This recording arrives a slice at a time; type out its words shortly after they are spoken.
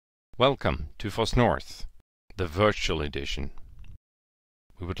Welcome to foss-north, the virtual edition.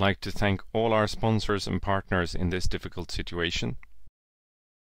 We would like to thank all our sponsors and partners in this difficult situation.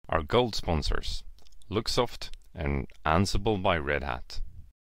 Our gold sponsors, Luxoft and Ansible by Red Hat.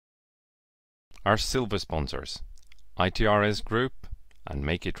 Our silver sponsors, ITRS Group and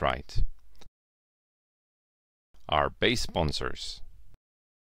Make It Right. Our base sponsors,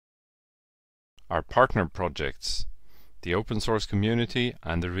 our partner projects, the open source community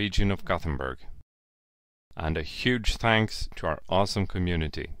and the region of Gothenburg. And a huge thanks to our awesome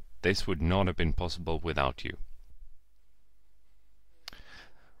community. This would not have been possible without you.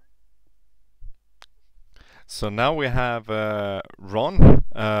 So now we have Ron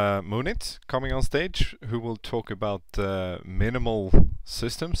Munitz coming on stage, who will talk about minimal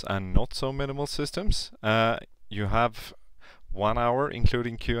systems and not so minimal systems. You have 1 hour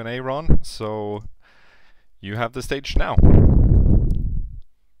including Q&A, Ron, so you have the stage now.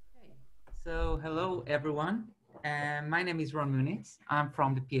 So hello everyone, my name is Ron Munitz. I'm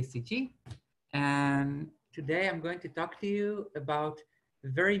from the PSCG, and today I'm going to talk to you about a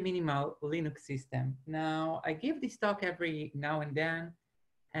very minimal Linux system. Now, I give this talk every now and then,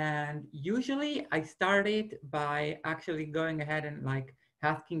 and usually I start it by actually going ahead and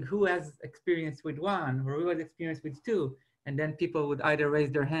asking who has experience with one or who has experience with two, and then people would either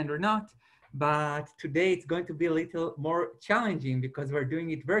raise their hand or not. But today it's going to be a little more challenging because we're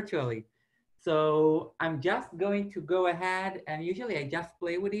doing it virtually. So I'm just going to go ahead, and usually I just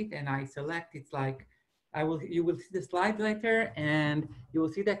play with it and I select. It's like you will see the slides later, and you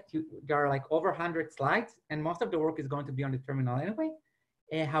will see that there are like over 100 slides, and most of the work is going to be on the terminal anyway.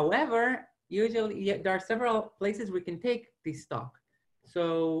 However, usually there are several places we can take this talk.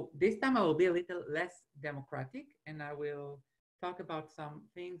 So this time I will be a little less democratic, and I will talk about some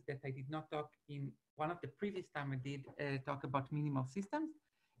things that I did not talk in one of the previous time I did talk about minimal systems.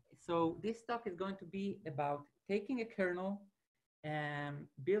 So this talk is going to be about taking a kernel and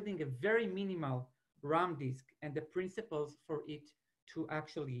building a very minimal RAM disk and the principles for it to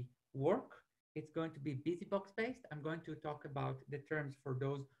actually work. It's going to be BusyBox based. I'm going to talk about the terms for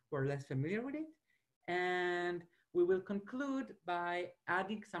those who are less familiar with it. And we will conclude by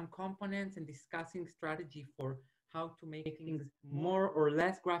adding some components and discussing strategy for how to make things more or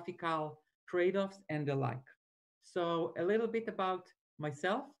less graphical, trade-offs and the like. So a little bit about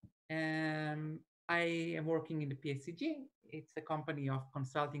myself. I am working in the PSCG. It's a company of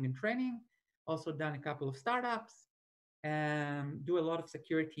consulting and training. Also done a couple of startups, do a lot of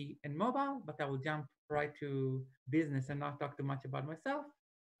security and mobile, but I will jump right to business and not talk too much about myself.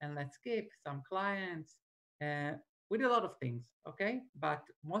 And let's skip some clients. We do a lot of things, okay? But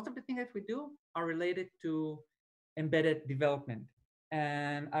most of the things that we do are related to embedded development.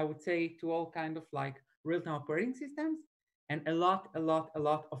 And I would say to all kind of like real-time operating systems, and a lot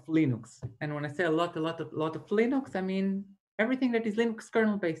of Linux. And when I say a lot of Linux, I mean everything that is Linux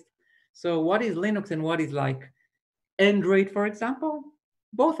kernel based. So what is Linux and what is like Android, for example?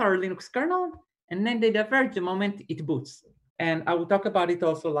 Both are Linux kernel, and then they diverge the moment it boots. And I will talk about it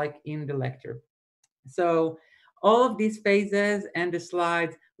also like in the lecture. So all of these phases and the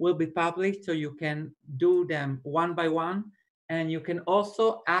slides will be published, so you can do them one by one. And you can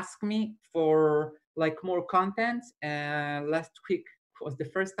also ask me for like more content. Last week was the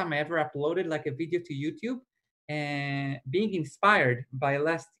first time I ever uploaded like a video to YouTube, and being inspired by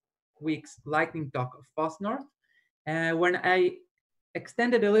last week's lightning talk of foss-north. When I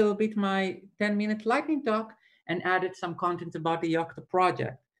extended a little bit my 10-minute lightning talk and added some content about the Yocto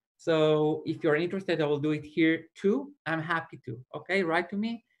project. So if you're interested, I will do it here too. I'm happy to, okay? Write to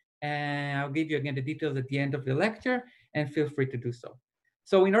me and I'll give you again the details at the end of the lecture, and feel free to do so.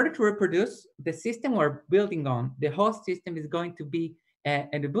 So in order to reproduce the system we're building on, the host system is going to be an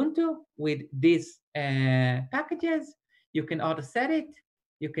Ubuntu with these packages. You can auto set it,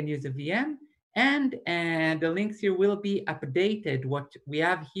 you can use a VM, and the links here will be updated. What we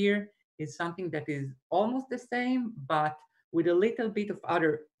have here is something that is almost the same, but with a little bit of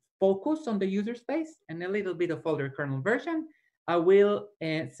other focus on the user space and a little bit of older kernel version. I will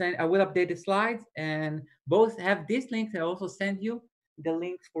update the slides, and both have these links. I also send you the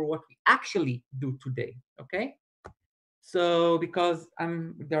links for what we actually do today, okay? So because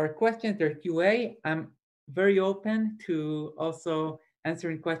there are questions, there are QA, I'm very open to also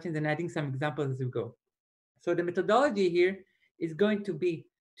answering questions and adding some examples as we go. So the methodology here is going to be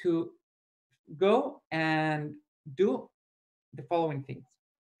to go and do the following things.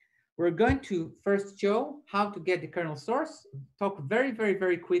 We're going to first show how to get the kernel source, talk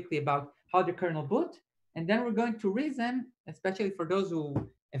very quickly about how the kernel boot, and then we're going to reason, especially for those who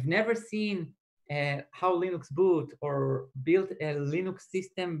have never seen how Linux boot or build a Linux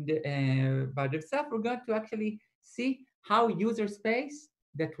system by themselves, we're going to actually see how user space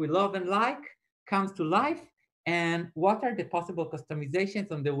that we love and like comes to life, and what are the possible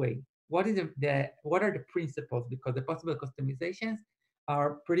customizations on the way. What are the principles? Because the possible customizations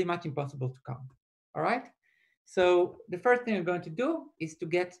are pretty much impossible to count. All right. So the first thing we're going to do is to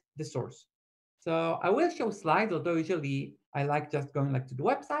get the source. So I will show slides, although usually I like just going like to the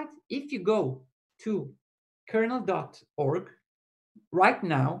website. If you go to kernel.org right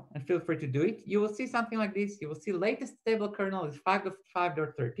now, and feel free to do it, you will see something like this. You will see latest stable kernel is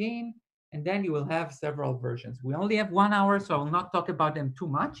 5.5.13, and then you will have several versions. We only have 1 hour, so I will not talk about them too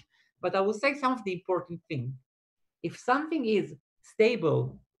much, but I will say some of the important things. If something is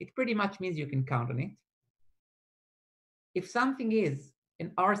stable, it pretty much means you can count on it. If something is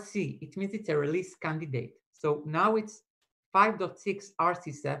an RC, it means it's a release candidate. So now it's 5.6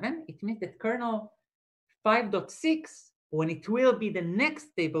 RC7. It means that kernel 5.6, when it will be the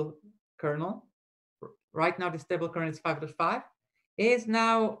next stable kernel, right now the stable kernel is 5.5, is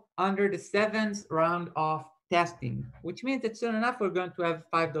now under the 7th round of testing, which means that soon enough we're going to have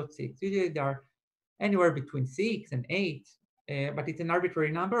 5.6. Usually they are anywhere between 6 and 8, but it's an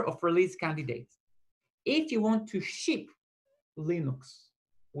arbitrary number of release candidates. If you want to ship Linux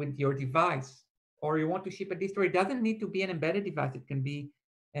with your device, or you want to ship a distro, it doesn't need to be an embedded device. It can be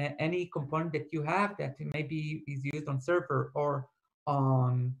any component that you have that maybe is used on server or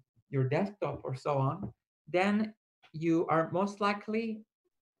on your desktop or so on. Then you will most likely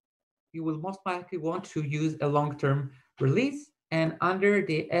want to use a long-term release. And under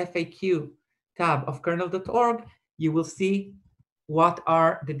the FAQ tab of kernel.org, you will see what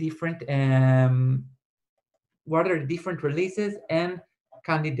are the different releases and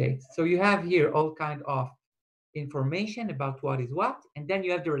candidates. So you have here all kind of information about what is what, and then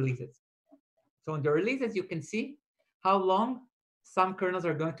you have the releases. So in the releases, you can see how long some kernels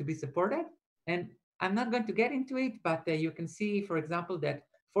are going to be supported. And I'm not going to get into it, but you can see, for example, that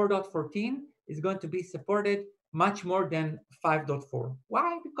 4.14 is going to be supported much more than 5.4.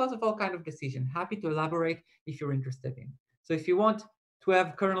 Why? Because of all kind of decision. Happy to elaborate if you're interested in. So if you want to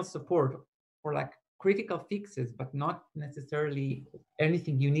have kernel support for like critical fixes, but not necessarily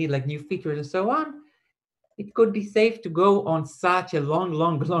anything you need, like new features and so on, it could be safe to go on such a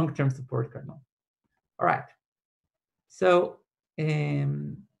long-term support kernel. All right. So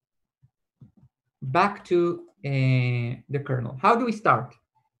back to the kernel. How do we start?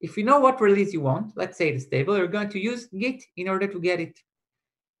 If you know what release you want, let's say the stable, you're going to use Git in order to get it.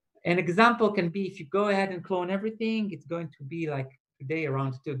 An example can be if you go ahead and clone everything, it's going to be like today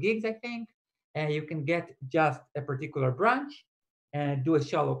around 2 gigs, I think. And you can get just a particular branch and do a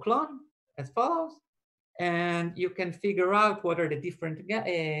shallow clone as follows. And you can figure out what are the different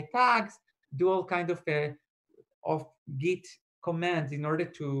tags, do all kind of Git commands in order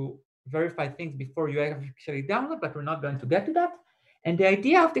to verify things before you actually download, but we're not going to get to that. And the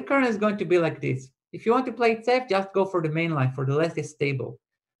idea of the kernel is going to be like this. If you want to play it safe, just go for the mainline, for the latest stable.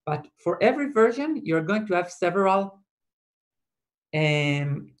 But for every version, you're going to have several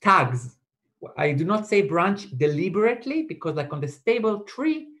tags. I do not say branch deliberately, because like on the stable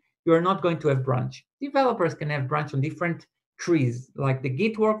tree, you're not going to have branch. Developers can have branch on different trees, like the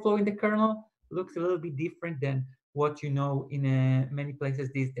Git workflow in the kernel looks a little bit different than what you know in many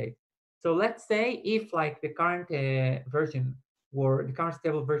places these days. So let's say if like the current version or the current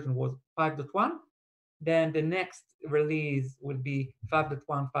stable version was 5.1, then the next release would be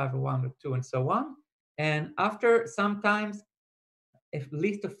 5.1, 5.1.2, and so on. And after sometimes a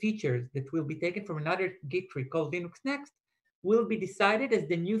list of features that will be taken from another Git tree called Linux Next will be decided as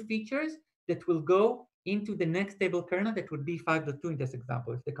the new features that will go into the next stable kernel that would be 5.2 in this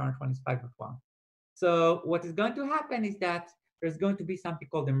example, if the current one is 5.1. So what is going to happen is that there's going to be something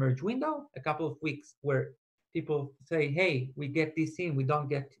called a merge window, a couple of weeks where people say, hey, we get this in, we don't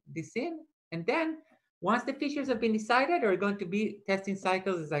get this in. And then once the features have been decided, there are going to be testing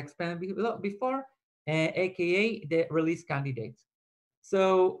cycles, as I explained before, AKA the release candidates.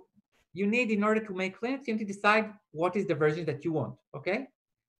 So you need, in order to make Linux, you need to decide what is the version that you want, okay?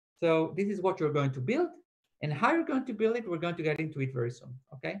 So this is what you're going to build. And how you're going to build it, we're going to get into it very soon,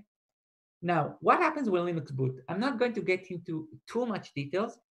 okay? Now, what happens when Linux boot? I'm not going to get into too much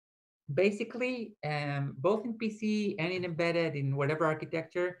details. Basically, both in PC and in embedded, in whatever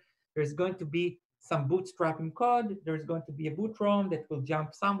architecture, there's going to be some bootstrapping code. There's going to be a boot ROM that will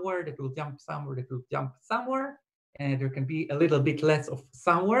jump somewhere, that will jump somewhere, that will jump somewhere. And there can be a little bit less of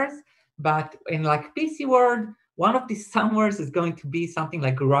somewheres. But in like PC world, one of these somewheres is going to be something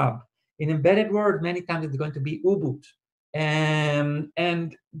like grub. In embedded world, many times it's going to be uboot. And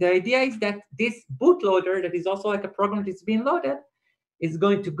the idea is that this bootloader, that is also like a program that's being loaded, is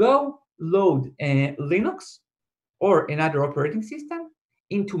going to go load Linux or another operating system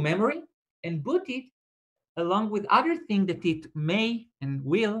into memory and boot it along with other things that it may and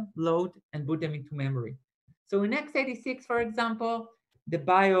will load and boot them into memory. So in x86, for example, the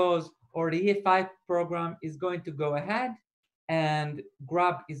BIOS or the EFI program is going to go ahead and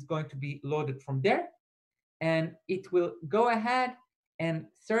grub is going to be loaded from there. And it will go ahead and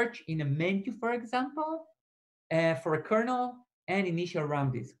search in a menu, for example, for a kernel and initial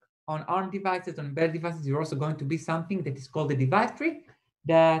RAM disk. On ARM devices, on embedded devices, you're also going to be something that is called a device tree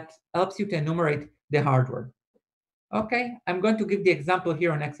that helps you to enumerate the hardware. Okay, I'm going to give the example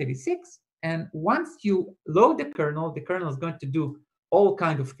here on x86. And once you load the kernel is going to do all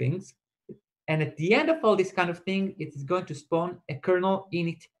kinds of things. And at the end of all this kind of thing, it is going to spawn a kernel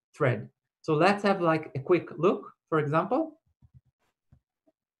init thread. So let's have like a quick look. For example,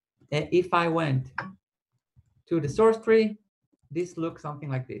 if I went to the source tree, this looks something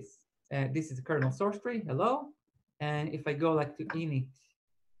like this. This is a kernel source tree, hello. And if I go like to init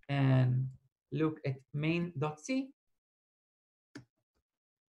and look at main.c,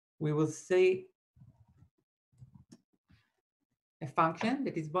 we will see a function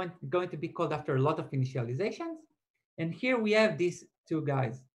that is going to be called after a lot of initializations. And here we have these two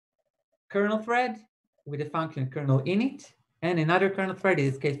guys, kernel thread with a function kernel init, and another kernel thread, in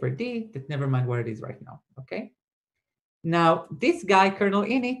this case for D, that never mind what it is right now, okay? Now, this guy, kernel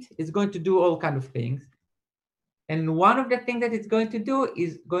init, is going to do all kinds of things. And one of the things that it's going to do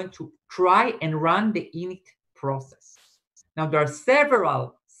is going to try and run the init process. Now, there are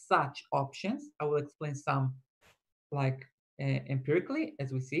several such options. I will explain some like empirically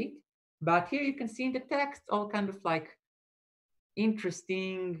as we see it. But here you can see in the text all kind of like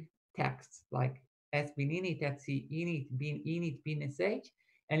interesting texts like s bin init, fc init, bin init, bin sh.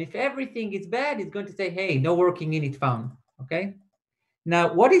 And if everything is bad, it's going to say, hey, no working init found, okay?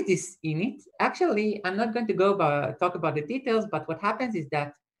 Now, what is this init? Actually, I'm not going to talk about the details, but what happens is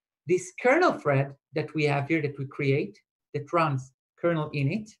that this kernel thread that we have here that we create that runs kernel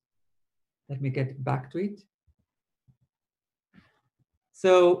init, let me get back to it.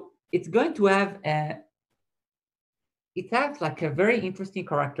 So it's going to have it has like a very interesting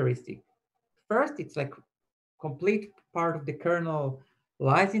characteristic. First, it's like complete part of the kernel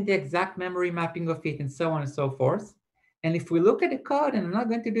lies in the exact memory mapping of it and so on and so forth. And if we look at the code, and I'm not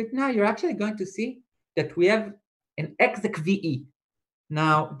going to do it now, you're actually going to see that we have an execve.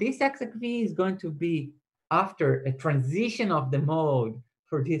 Now, this execve is going to be after a transition of the mode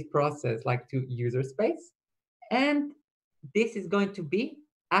for this process, like to user space. And this is going to be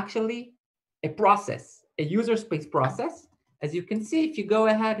actually a process, a user space process. As you can see, if you go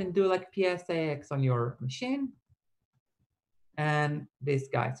ahead and do like PSAX on your machine, and this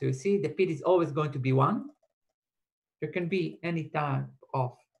guy, so you see the PID is always going to be 1. There can be any type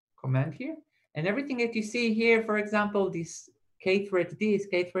of command here. And everything that you see here, for example, this k thread this,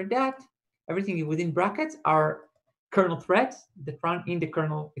 k thread that, everything within brackets are kernel threads that run in the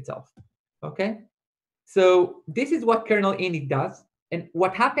kernel itself, okay? So this is what kernel init does. And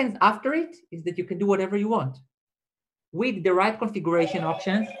what happens after it is that you can do whatever you want. With the right configuration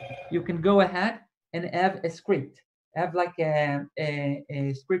options, you can go ahead and have a script. Have like a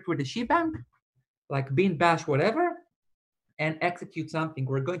script with a shebang, like bin bash, whatever, and execute something.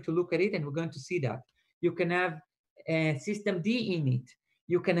 We're going to look at it and we're going to see that. You can have a systemd init.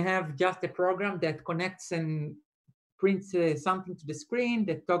 You can have just a program that connects and prints something to the screen,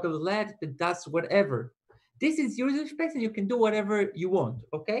 that toggles LED, that does whatever. This is user space and you can do whatever you want,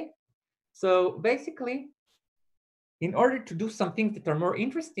 okay? So basically, in order to do some things that are more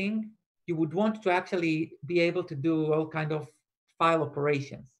interesting, you would want to actually be able to do all kind of file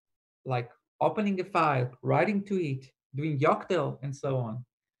operations, like opening a file, writing to it, doing yoctl, and so on.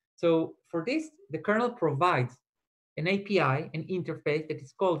 So for this, the kernel provides an API, an interface that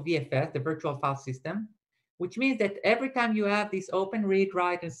is called VFS, the virtual file system, which means that every time you have this open, read,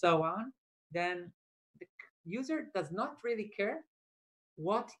 write, and so on, then the user does not really care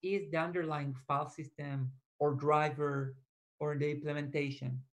what is the underlying file system or driver or the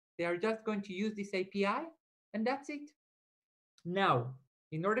implementation. They are just going to use this API, and that's it. Now,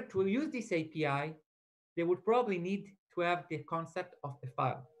 in order to use this API, they would probably need to have the concept of the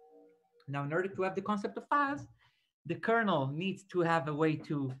file. Now, in order to have the concept of files, the kernel needs to have a way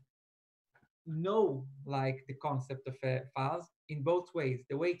to know like the concept of files in both ways.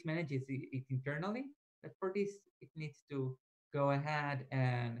 The way it manages it internally, but for this, it needs to go ahead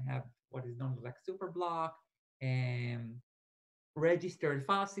and have what is known as like superblock and registered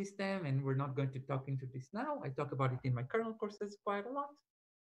file system, and we're not going to talk into this now. I talk about it in my kernel courses quite a lot.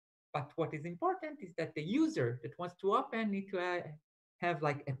 But what is important is that the user that wants to open need to have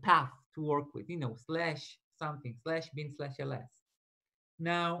like a path to work with, slash something, slash bin slash ls.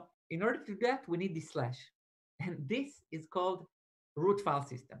 Now, in order to do that, we need the slash. And this is called root file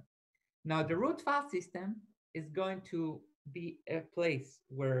system. Now, the root file system is going to be a place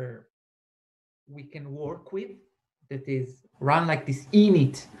where we can work with, that is run like this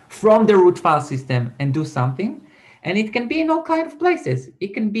init from the root file system and do something. And it can be in all kinds of places.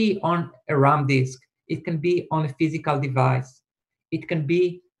 It can be on a RAM disk. It can be on a physical device. It can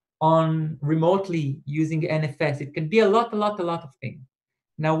be on remotely using NFS. It can be a lot of things.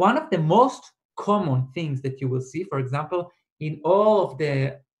 Now, one of the most common things that you will see, for example, in all of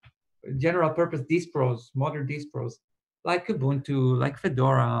the general purpose distros, modern distros, like Ubuntu, like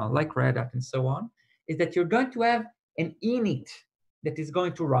Fedora, like Red Hat, and so on, is that you're going to have an init that is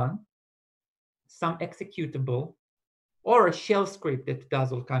going to run some executable or a shell script that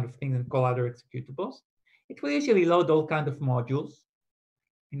does all kinds of things and call other executables. It will usually load all kinds of modules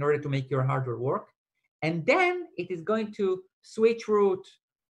in order to make your hardware work. And then it is going to switch root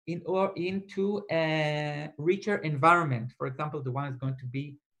into a richer environment. For example, the one is going to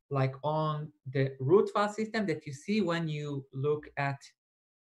be like on the root file system that you see when you look at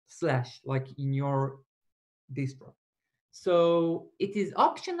slash, like in your distro. So it is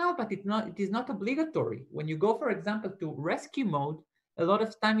optional, but it is not obligatory. When you go, for example, to rescue mode, a lot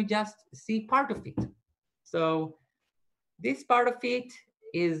of time you just see part of it. So this part of it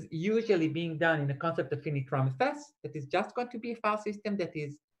is usually being done in the concept of initramfs, that is just going to be a file system that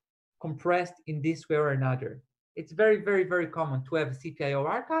is compressed in this way or another. It's very common to have a CPIO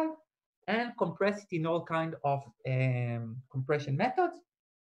archive and compress it in all kind of compression methods.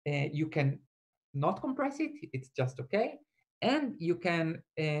 You can not compress it, it's just okay. And you can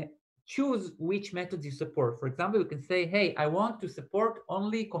choose which methods you support. For example, you can say, hey, I want to support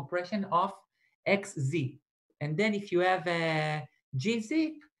only compression of XZ. And then if you have a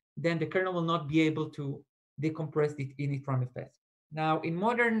gzip, then the kernel will not be able to decompress it initramfs. Now, in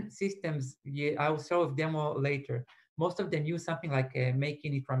modern systems, I will show a demo later. Most of them use something like make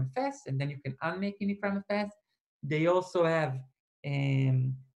initramfs, and then you can unmake initramfs. They also have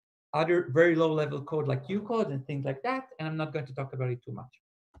other very low-level code like ucode and things like that, and I'm not going to talk about it too much.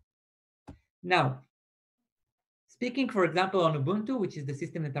 Now, speaking, for example, on Ubuntu, which is the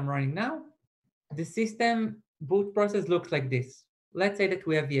system that I'm running now, the system boot process looks like this. Let's say that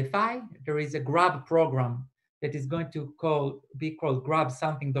we have EFI. There is a grab program that is going to be called grab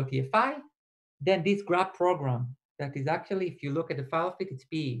something.efi. Then this grab program that is actually, if you look at the file of it, it's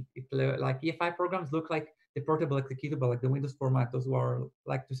PE. Like EFI programs look like the portable executable, like the Windows format, those who are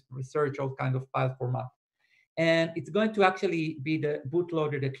like to research all kind of file format. And it's going to actually be the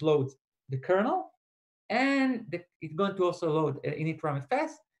bootloader that loads the kernel, and it's going to also load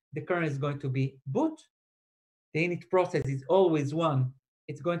initramfs. The kernel is going to be boot. The init process is always one.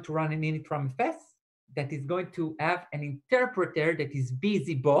 It's going to run an initramfs that is going to have an interpreter that is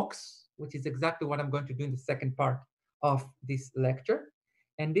busybox, which is exactly what I'm going to do in the second part of this lecture.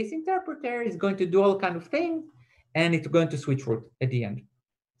 And this interpreter is going to do all kinds of things, and it's going to switch root at the end.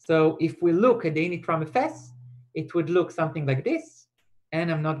 So if we look at the initramfs, it would look something like this. And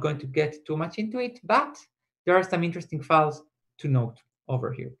I'm not going to get too much into it, but there are some interesting files to note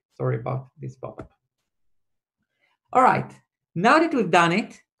over here. Sorry about this pop-up. All right, now that we've done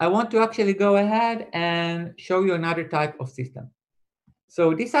it, I want to actually go ahead and show you another type of system.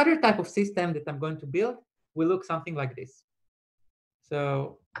 So this other type of system that I'm going to build will look something like this.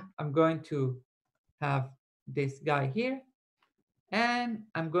 So I'm going to have this guy here, and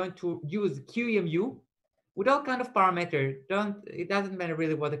I'm going to use QEMU with all kind of parameters. It doesn't matter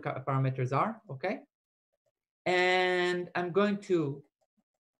really what the parameters are, okay? And I'm going to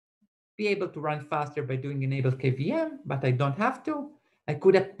be able to run faster by doing enable KVM, but I don't have to. I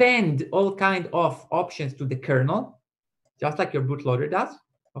could append all kind of options to the kernel, just like your bootloader does,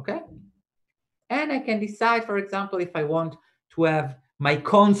 okay? And I can decide, for example, if I want to have my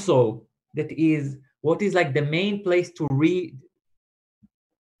console, that is what is like the main place to read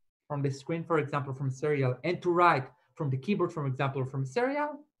from the screen, for example, from serial, and to write from the keyboard, for example, from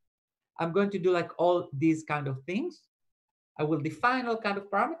serial. I'm going to do like all these kind of things. I will define all kind of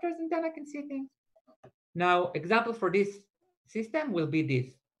parameters, and then I can see things. Now, example for this system will be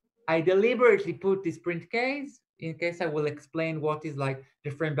this. I deliberately put this print case in case I will explain what is like the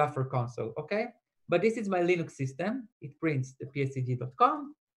frame buffer console, okay? But this is my Linux system. It prints the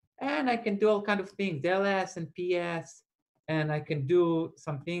pscg.com, and I can do all kind of things, ls and ps, and I can do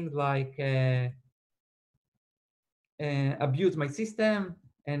some things like abuse my system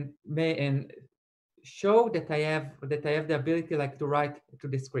and show that I have the ability like to write to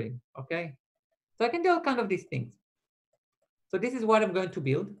the screen. Okay, so I can do all kind of these things. So this is what I'm going to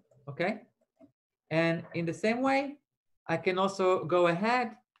build. Okay, and in the same way, I can also go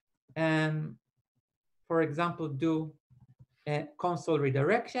ahead and, for example, do a console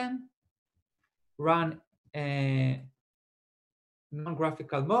redirection, run a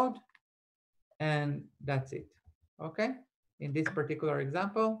non-graphical mode, and that's it. Okay, in this particular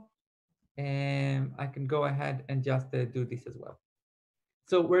example, I can go ahead and just do this as well.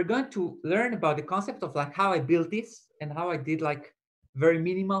 So we're going to learn about the concept of like how I built this and how I did like very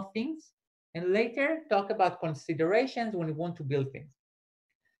minimal things, and later talk about considerations when you want to build things.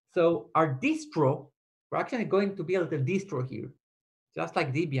 So our distro, we're actually going to build a distro here, just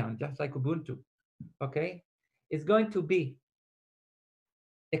like Debian, just like Ubuntu, okay? It's going to be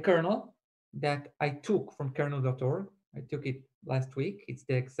a kernel that I took from kernel.org. I took it last week. It's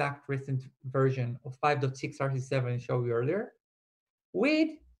the exact recent version of 5.6 RC7 I showed you earlier,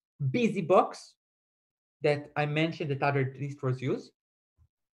 with BusyBox that I mentioned that other distros use.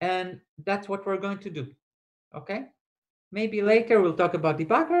 And that's what we're going to do, okay? Maybe later we'll talk about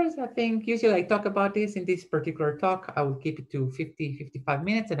debuggers. I think usually I talk about this in this particular talk. I will keep it to 50, 55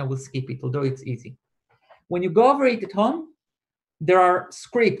 minutes and I will skip it, although it's easy. When you go over it at home, there are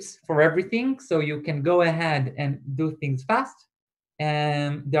scripts for everything, so you can go ahead and do things fast.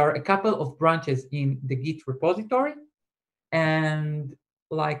 And there are a couple of branches in the Git repository. And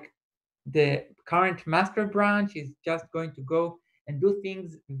like the current master branch is just going to go and do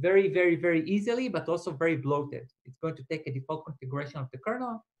things very, very, very easily, but also very bloated. It's going to take a default configuration of the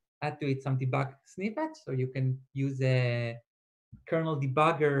kernel, add to it some debug snippets, so you can use a kernel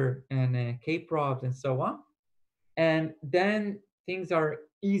debugger and kprobs and so on. And then things are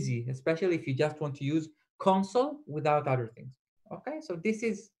easy, especially if you just want to use console without other things. Okay, so this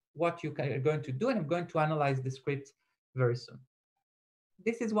is what you are going to do, and I'm going to analyze the scripts very soon.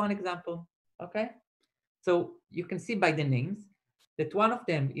 This is one example, okay? So you can see by the names that one of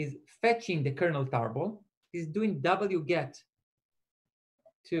them is fetching the kernel tarball, is doing wget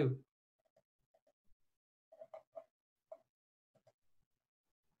to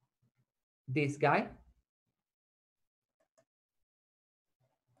this guy.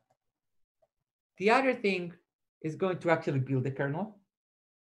 The other thing is going to actually build the kernel.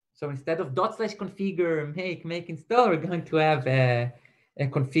 So instead of /configure, make install, we're going to have a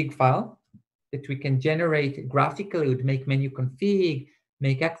config file that we can generate graphically with make menu config,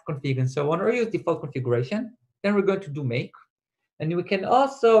 make xconfig, and so on, or use default configuration. Then we're going to do make. And we can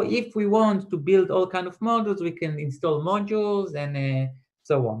also, if we want to build all kind of modules, we can install modules and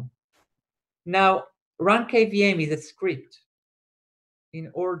so on. Now, run kvm is a script in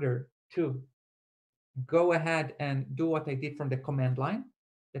order to go ahead and do what I did from the command line.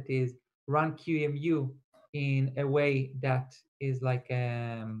 That is, run QEMU in a way that is like,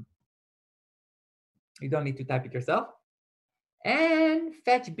 you don't need to type it yourself. And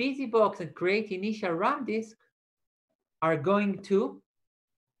fetch BusyBox and create initial RAM disk are going to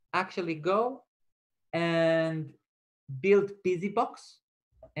actually go and build BusyBox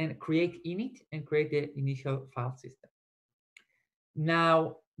and create init and create the initial file system.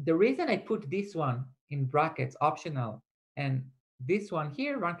 Now, the reason I put this one in brackets, optional, and this one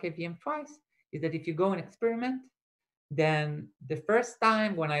here, run kvm twice, is that if you go and experiment, then the first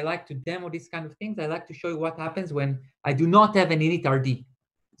time when I like to demo these kind of things, I like to show you what happens when I do not have an init.rd.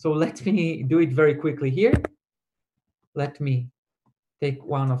 So let me do it very quickly here. Let me take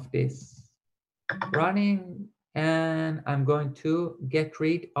one of this running, and I'm going to get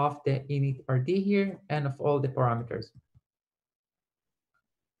rid of the init.rd here and of all the parameters.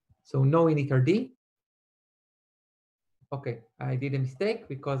 So no init.rd. Okay, I did a mistake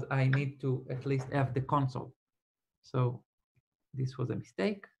because I need to at least have the console. So this was a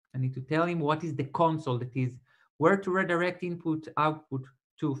mistake. I need to tell him what is the console, that is where to redirect input, output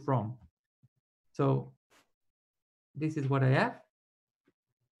to from. So this is what I have.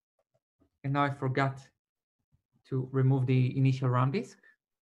 And now I forgot to remove the initial RAM disk.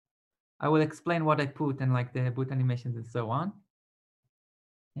 I will explain what I put and like the boot animations and so on.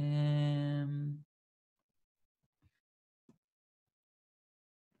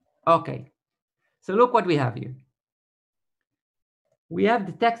 Okay, so look what we have here. We have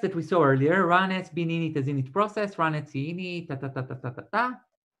the text that we saw earlier, run s bin init as init process, run s init, ta ta ta ta ta ta ta.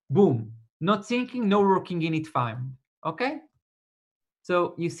 Boom, not syncing, no working init found. Okay,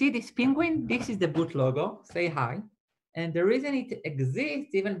 so you see this penguin, this is the boot logo, say hi. And the reason it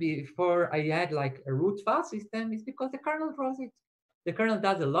exists even before I had like a root file system is because the kernel draws it. The kernel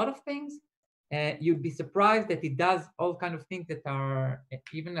does a lot of things, you'd be surprised that it does all kind of things that are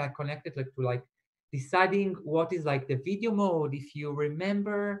even like connected like to like deciding what is like the video mode. If you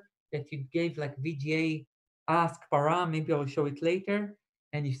remember that you gave like VGA ask param, maybe I'll show it later,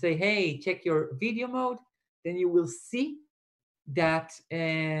 and you say, hey, check your video mode, then you will see that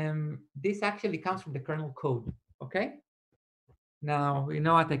this actually comes from the kernel code. Okay. Now, you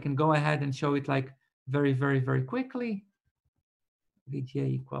know what? I can go ahead and show it like very, very, very quickly. VGA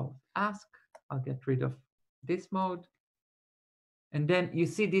equals ask. I'll get rid of this mode. And then you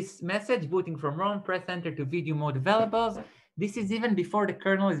see this message booting from ROM, press enter to video mode availables. This is even before the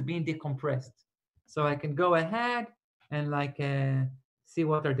kernel is being decompressed. So I can go ahead and like see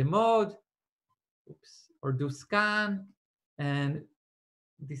what are the modes, or do scan and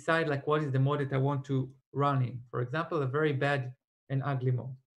decide like what is the mode that I want to run in. For example, a very bad and ugly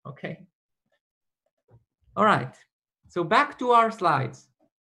mode. Okay. All right. So back to our slides.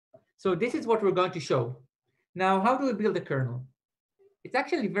 So this is what we're going to show. Now, how do we build a kernel? It's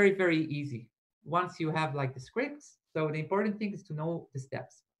actually very, very easy once you have like the scripts. So the important thing is to know the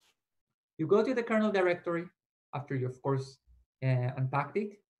steps. You go to the kernel directory after you, of course, unpacked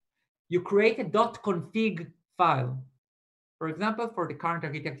it. You create a .config file. For example, for the current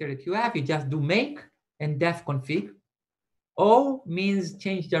architecture that you have, you just do make and def config. O means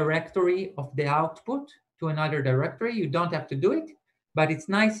change directory of the output to another directory. You don't have to do it, but it's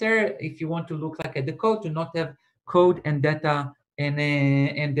nicer if you want to look like at the code to not have code and data and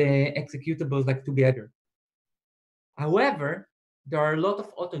the executables like together. However, there are a lot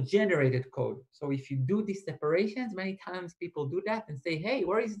of auto-generated code. So if you do these separations, many times people do that and say, hey,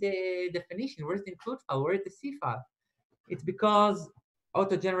 where is the definition? Where's the include file? Where is the C file? It's because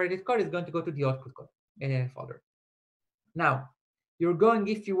auto-generated code is going to go to the output code folder. Now, you're going,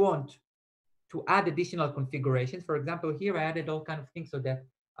 if you want, to add additional configurations. For example, here I added all kind of things so that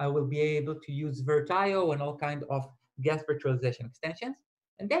I will be able to use VirtIO and all kind of gas virtualization extensions.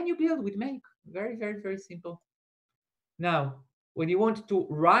 And then you build with make. Very, very, very simple. Now, when you want to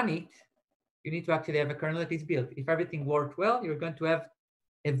run it, you need to actually have a kernel that is built. If everything worked well, you're going to have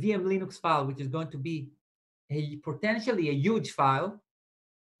a VM Linux file, which is going to be potentially a huge file.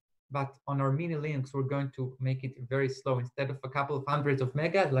 But on our mini Linux, we're going to make it very slow. Instead of a couple of hundreds of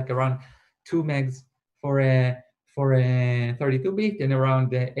megas, like around 2 megs for a 32-bit and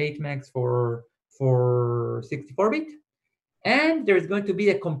around 8 megs for 64-bit. And there's going to be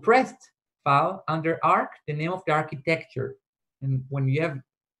a compressed file under arc, the name of the architecture. And when you have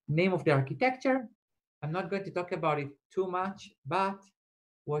name of the architecture, I'm not going to talk about it too much, but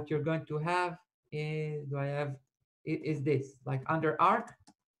what you're going to have is, is this, like under arc,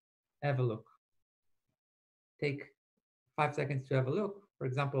 have a look. Take 5 seconds to have a look. For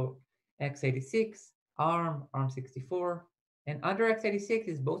example, x86, ARM, ARM64, and under x86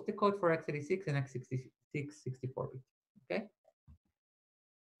 is both the code for x86 and x66 64-bit. Okay.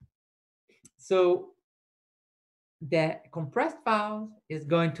 So the compressed file is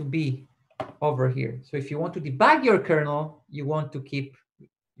going to be over here. So if you want to debug your kernel, you want to keep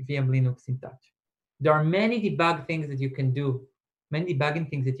VM Linux in touch. There are many debug things that you can do, many debugging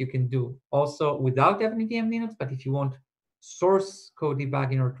things that you can do also without having VM Linux. But if you want source code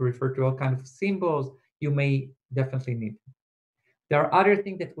debugging or to refer to all kinds of symbols, you may definitely need it. There are other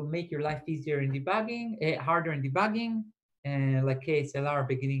things that will make your life easier in debugging, harder in debugging, like KSLR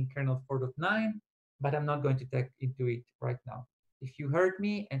beginning kernel 4.9, but I'm not going to take into it right now. If you heard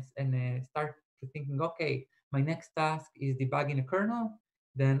me and start to thinking, okay, my next task is debugging a kernel,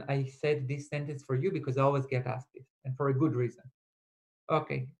 then I said this sentence for you because I always get asked this, and for a good reason.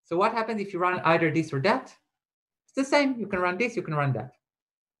 Okay, so what happens if you run either this or that? It's the same. You can run this, you can run that.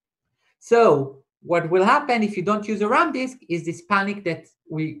 So what will happen if you don't use a RAM disk is this panic that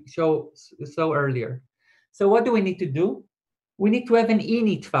we saw earlier. So what do we need to do? We need to have an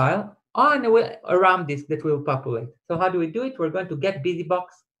init file on a RAM disk that will populate. So how do we do it? We're going to get BusyBox,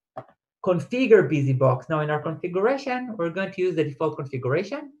 configure BusyBox. Now in our configuration, we're going to use the default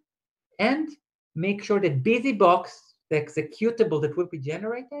configuration and make sure that BusyBox, the executable that will be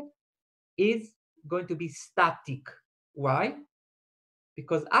generated, is going to be static. Why?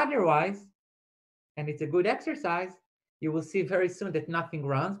 Because otherwise, and it's a good exercise, you will see very soon that nothing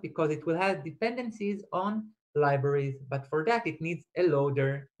runs because it will have dependencies on libraries. But for that, it needs a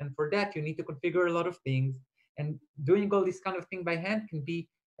loader. And for that, you need to configure a lot of things. And doing all this kind of thing by hand can be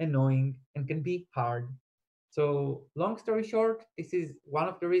annoying and can be hard. So long story short, this is one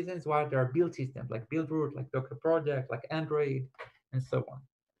of the reasons why there are build systems like Buildroot, like Docker Project, like Android, and so on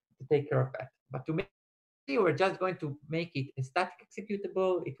to take care of that. But to make we're just going to make it a static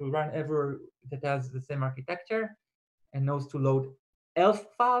executable. It will run everywhere that has the same architecture and knows to load ELF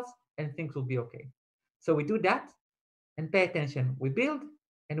files and things will be okay. So we do that and pay attention. We build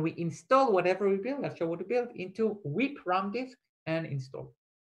and we install whatever we build. I'll show what we build into whip RAM disk and install.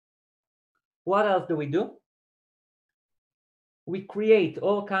 What else do? We create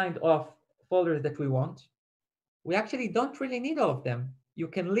all kinds of folders that we want. We actually don't really need all of them. You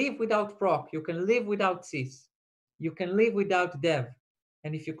can live without proc. You can live without sys. You can live without dev.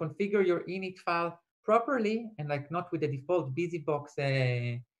 And if you configure your init file properly and like not with the default busybox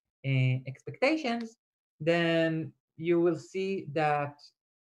expectations, then you will see that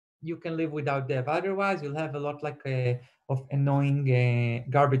you can live without dev. Otherwise, you'll have a lot like of annoying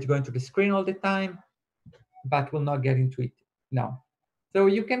garbage going to the screen all the time, but we'll not get into it now. So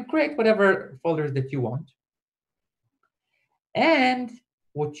you can create whatever folders that you want. And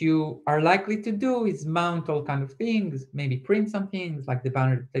what you are likely to do is mount all kind of things, maybe print some things like the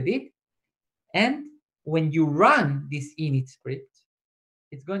banner that I did. And when you run this init script,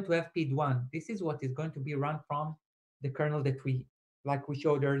 it's going to have PID1. This is what is going to be run from the kernel that we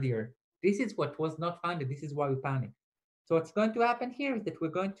showed earlier. This is what was not founded. This is why we panicked. So what's going to happen here is that we're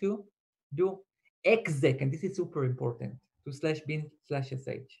going to do exec, and this is super important, to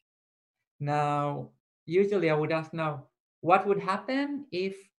 /bin/sh. Now, usually I would ask now, what would happen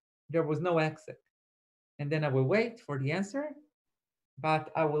if there was no exec? And then I will wait for the answer,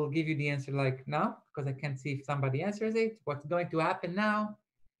 but I will give you the answer like now, because I can't see if somebody answers it. What's going to happen now,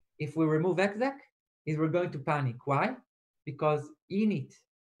 if we remove exec, is we're going to panic. Why? Because init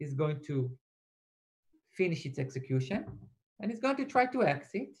is going to finish its execution, and it's going to try to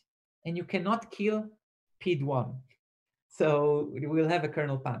exit, and you cannot kill PID1. So we'll have a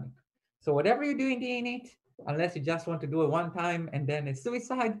kernel panic. So whatever you do in the init, unless you just want to do it one time and then a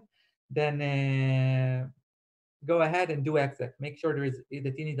suicide, then go ahead and do exec. Make sure that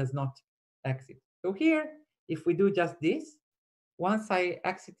init does not exit. So here, if we do just this, once I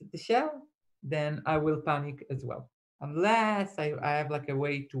exit the shell, then I will panic as well. Unless I have like a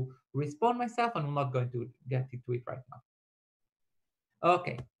way to respawn myself, and I'm not going to get into it right now.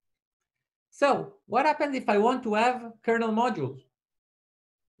 Okay. So what happens if I want to have kernel modules?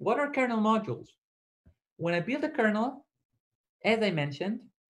 What are kernel modules? When I build a kernel, as I mentioned,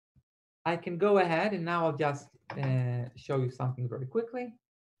 I can go ahead, and now I'll just show you something very quickly.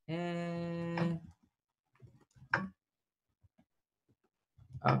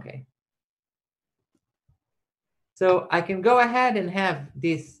 Okay. So I can go ahead and have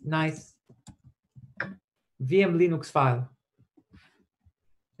this nice VM Linux file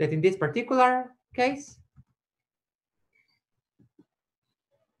that in this particular case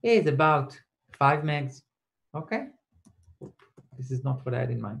is about 5 megs. Okay. This is not what I had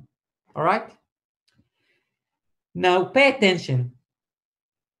in mind. All right. Now pay attention.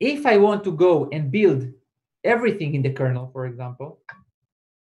 If I want to go and build everything in the kernel, for example,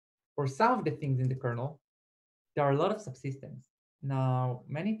 or some of the things in the kernel, there are a lot of subsystems. Now,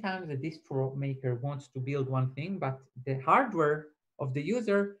 many times a distro maker wants to build one thing, but the hardware of the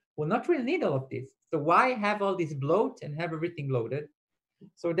user will not really need all of this. So why have all this bloat and have everything loaded?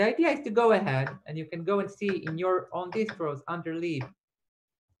 So the idea is to go ahead, and you can go and see in your own distros under lib,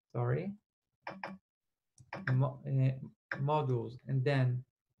 modules, and then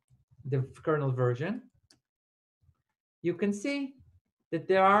the kernel version. You can see that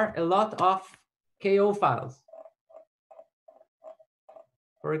there are a lot of KO files.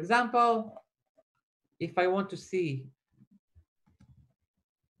 For example, if I want to see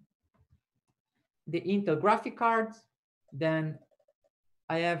the Intel graphic cards, then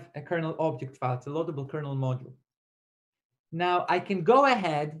I have a kernel object file. It's a loadable kernel module. Now I can go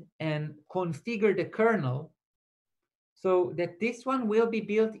ahead and configure the kernel so that this one will be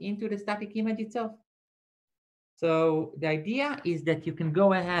built into the static image itself. So the idea is that you can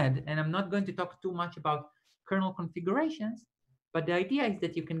go ahead, and I'm not going to talk too much about kernel configurations, but the idea is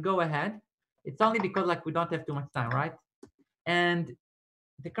that you can go ahead. It's only because like we don't have too much time, right? And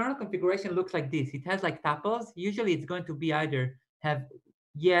the kernel configuration looks like this. It has like tuples. Usually it's going to be either have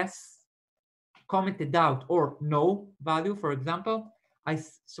yes, commented out, or no value. For example, I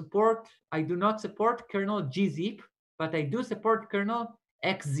do not support kernel gzip, but I do support kernel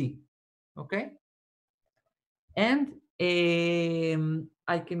xz, okay? And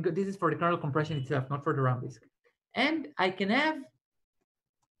I can go, this is for the kernel compression itself, not for the RAM disk. And I can have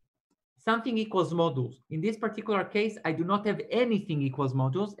something equals modules. In this particular case, I do not have anything equals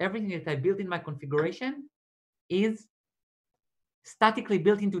modules. Everything that I built in my configuration is statically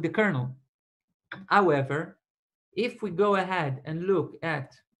built into the kernel. However, if we go ahead and look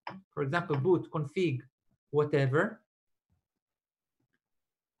at, for example, boot config, whatever,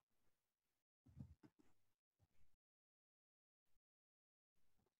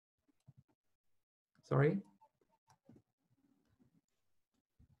 sorry.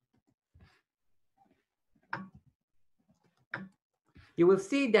 You will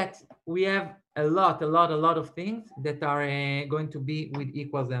see that we have a lot of things that are going to be with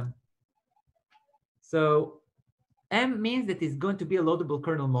equals m. So M means that it's going to be a loadable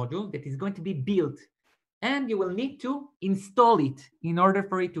kernel module that is going to be built, and you will need to install it in order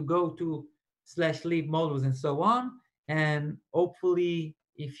for it to go to /lib modules and so on. And hopefully,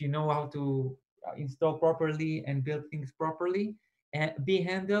 if you know how to install properly and build things properly, be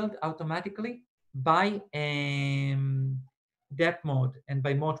handled automatically by dep mod and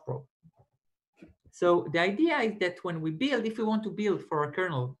by modprobe. So the idea is that when we build, if we want to build for our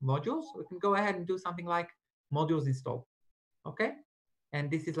kernel modules, we can go ahead and do something like modules install, okay? And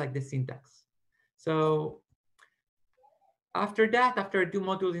this is like the syntax. So after that, after I do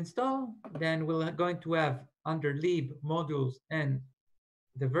modules install, then we're going to have under lib modules and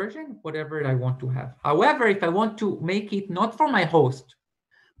the version, whatever I want to have. However, if I want to make it not for my host,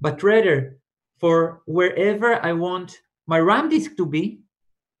 but rather for wherever I want my RAM disk to be,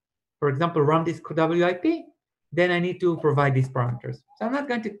 for example, RAM disk WIP, then I need to provide these parameters. So I'm not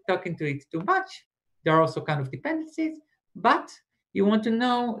going to talk into it too much. There are also kind of dependencies, but you want to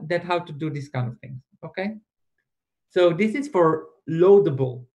know that how to do these kind of things, okay? So this is for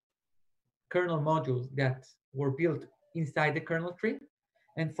loadable kernel modules that were built inside the kernel tree.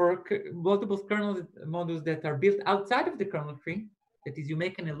 And for multiple kernel modules that are built outside of the kernel tree, that is, you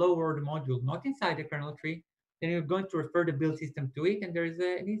make a low-order module not inside the kernel tree, then you're going to refer the build system to it, and there is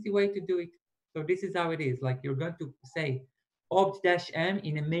an easy way to do it. So this is how it is. Like you're going to say opt-m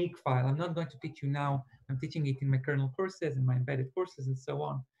in a make file. I'm not going to teach you now. I'm teaching it in my kernel courses and my embedded courses and so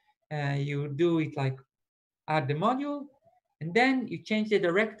on. You do it like add the module, and then you change the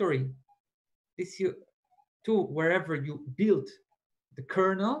directory to wherever you built the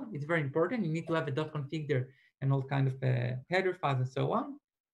kernel. It's very important. You need to have a .config there and all kind of header files and so on.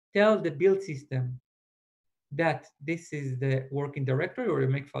 Tell the build system that this is the working directory or your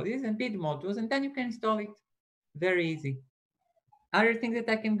makefile is, and build modules, and then you can install it. Very easy. Other thing that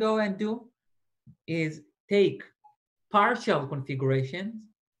I can go and do is take partial configurations.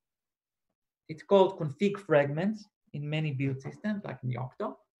 It's called config fragments in many build systems, like in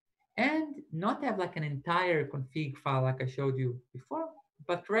Yocto, and not have like an entire config file like I showed you before,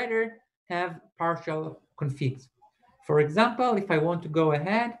 but rather have partial configs. For example, if I want to go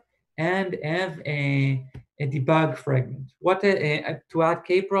ahead and have a debug fragment, to add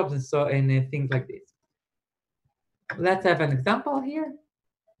kprobs and so and things like this. Let's have an example here.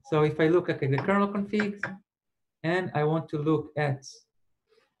 So if I look at the kernel configs and I want to look at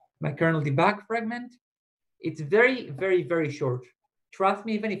my kernel debug fragment, it's very short. Trust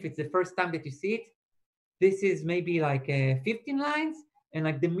me, even if it's the first time that you see it, this is maybe like 15 lines, and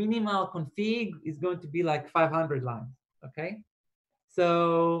like the minimal config is going to be like 500 lines, okay?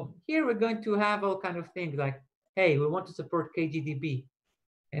 So here we're going to have all kind of things like, hey, we want to support KGDB,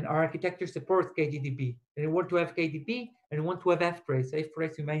 and our architecture supports KGDB, and we want to have KDB, and we want to have ftrace.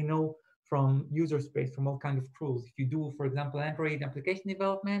 Ftrace you may know from user space, from all kind of tools. If you do, for example, Android application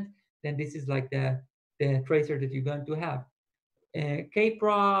development, then this is like the tracer that you're going to have.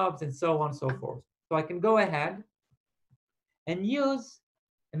 Kprobs and so on and so forth. So I can go ahead and use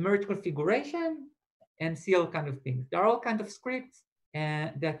a merge configuration and see all kind of things. There are all kind of scripts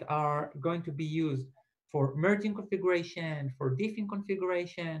that are going to be used for merging configuration, for diffing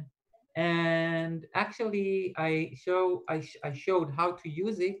configuration, and actually I showed how to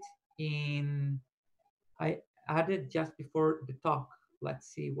use it in, I added just before the talk. Let's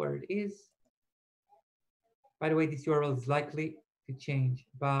see where it is. By the way, this URL is likely to change,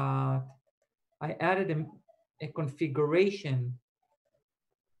 but I added a configuration,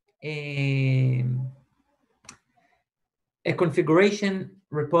 a configuration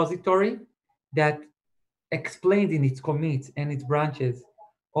repository that explains in its commits and its branches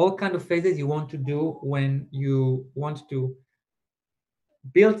all kind of phases you want to do when you want to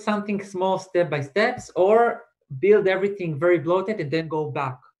build something small step by steps, or build everything very bloated and then go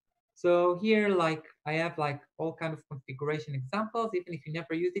back. So here, like I have like all kind of configuration examples. Even if you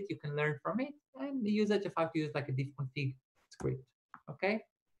never use it, you can learn from it, and the usage of how to use like a diff config script. Okay.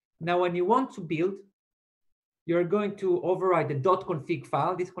 Now, when you want to build, you're going to override the .config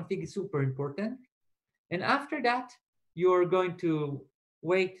file. This config is super important. And after that, you're going to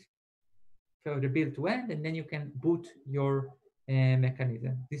wait for the build to end, and then you can boot your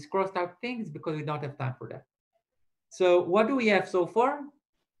mechanism. This crossed out things because we don't have time for that. So what do we have so far?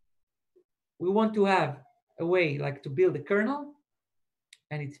 We want to have a way like to build a kernel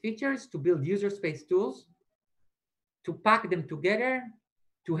and its features, to build user space tools, to pack them together,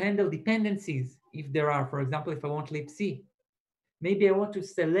 to handle dependencies if there are. For example, if I want libc, maybe I want to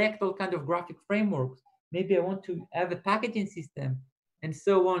select all kind of graphic frameworks, maybe I want to have a packaging system, and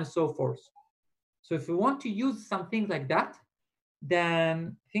so on and so forth. So if we want to use something like that,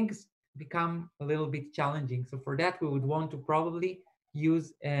 then things become a little bit challenging. So for that, we would want to probably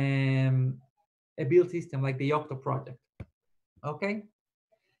use a build system like the Yocto project. Okay.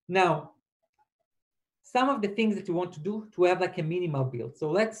 Now, some of the things that you want to do to have like a minimal build.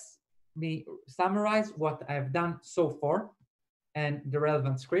 So let's me summarize what I've done so far and the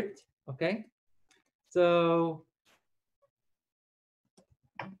relevant script. Okay. So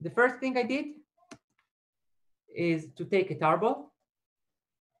the first thing I did is to take a tarball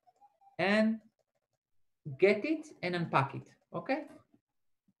and get it and unpack it. Okay.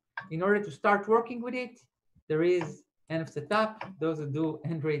 In order to start working with it, there is env setup. Those who do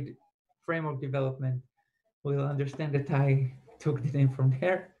Android framework development will understand that I took the name from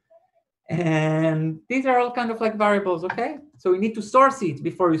there. And these are all kind of like variables, okay? So we need to source it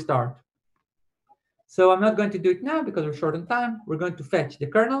before you start. So I'm not going to do it now because we're short on time. We're going to fetch the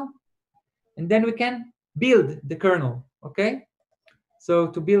kernel, and then we can build the kernel, okay? So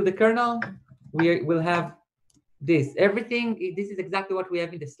to build the kernel, we will have this. Everything, this is exactly what we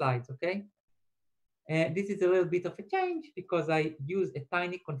have in the slides, okay? And this is a little bit of a change because I use a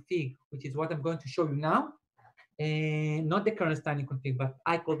tiny config, which is what I'm going to show you now. And not the kernel's tiny config, but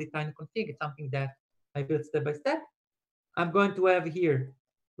I call it tiny config. It's something that I built step by step. I'm going to have here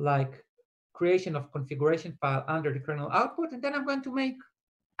like creation of configuration file under the kernel output, and then I'm going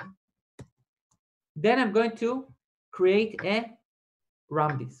to create a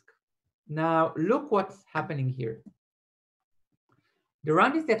RAM disk. Now look what's happening here. The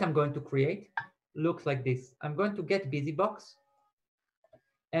RAM disk that I'm going to create looks like this. I'm going to get BusyBox,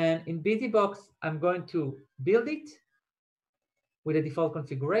 and in BusyBox I'm going to build it with a default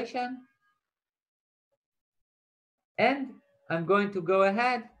configuration, and I'm going to go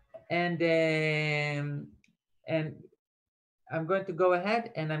ahead and I'm going to go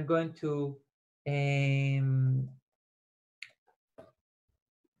ahead and I'm going to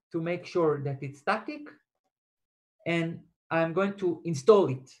make sure that it's static, and I'm going to install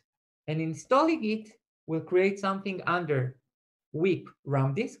it. And installing it will create something under whip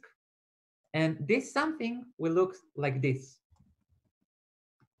RAM disk, and this something will look like this.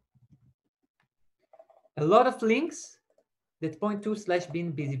 A lot of links that point to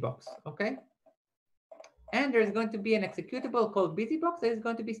 /bin busybox, okay? And there's going to be an executable called busybox that is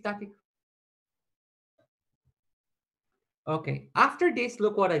going to be static. Okay, after this,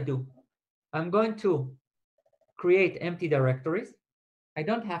 look what I do. I'm going to create empty directories. I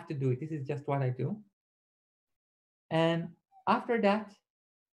don't have to do it. This is just what I do. And after that,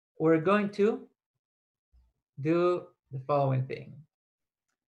 we're going to do the following thing.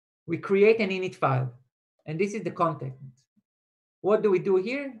 We create an init file, and this is the content. What do we do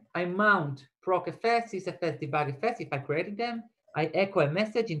here? I mount procfs, sysfs, debugfs if I created them. I echo a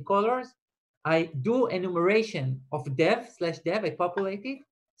message in colors. I do enumeration of dev/dev. I populate it.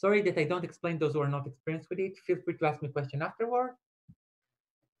 Sorry that I don't explain those who are not experienced with it. Feel free to ask me a question afterward.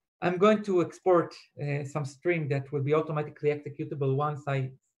 I'm going to export some string that will be automatically executable once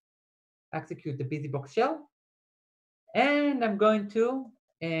I execute the busybox shell. And I'm going to,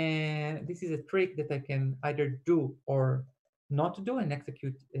 this is a trick that I can either do or not do and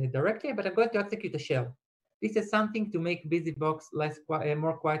execute directly, but I'm going to execute a shell. This is something to make busybox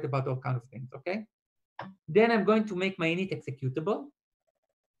more quiet about all kinds of things, okay? Then I'm going to make my init executable.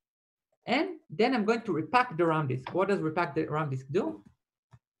 And then I'm going to repack the RAM disk. What does repack the RAM disk do?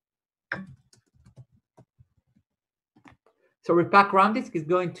 So repack RAM disk is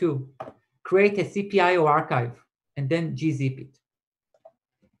going to create a CPIO archive and then gzip it.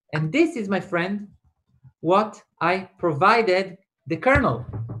 And this is, my friend, what I provided the kernel.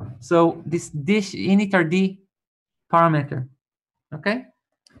 So this initrd parameter, okay?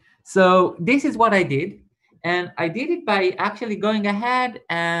 So this is what I did. And I did it by actually going ahead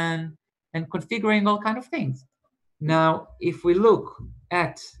and configuring all kinds of things. Now, if we look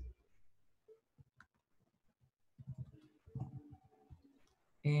at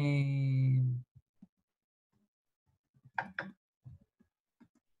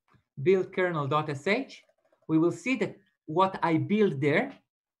build kernel.sh, we will see that what I built there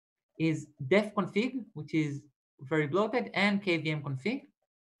is def config, which is very bloated, and kvm config.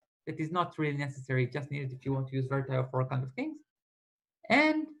 That is not really necessary, just needed if you want to use Vertio for all kinds of things.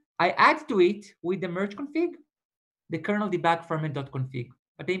 And I add to it with the merge config, the kernel debug ferment.config.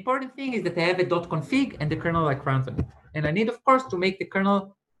 But the important thing is that I have a .config and the kernel like runs on it. And I need, of course, to make the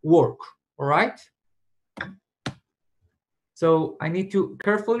kernel work, all right? So I need to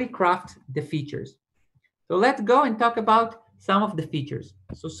carefully craft the features. So let's go and talk about some of the features.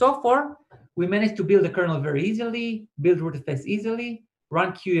 So far, we managed to build a kernel very easily, build rootfs easily, run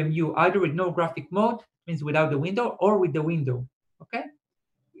QEMU either with no graphic mode, means without the window, or with the window, okay?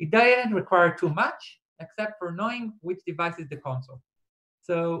 It doesn't require too much, except for knowing which device is the console.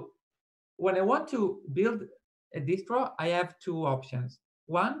 So when I want to build a distro, I have two options.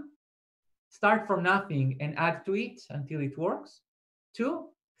 One, start from nothing and add to it until it works. Two,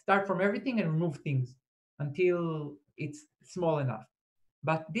 start from everything and remove things until it's small enough.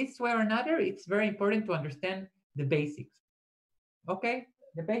 But this way or another, it's very important to understand the basics. Okay,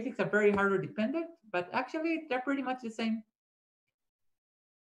 the basics are very hardware dependent, but actually they're pretty much the same.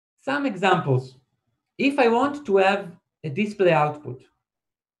 Some examples. If I want to have a display output,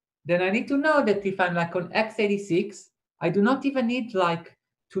 then I need to know that if I'm like on x86, I do not even need like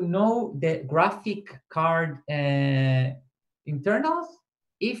to know the graphic card internals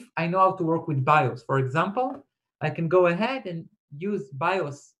if I know how to work with BIOS. For example, I can go ahead and use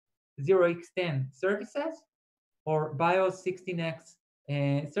BIOS 0x10 services or BIOS 16x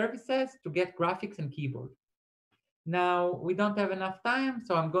services to get graphics and keyboard. Now, we don't have enough time,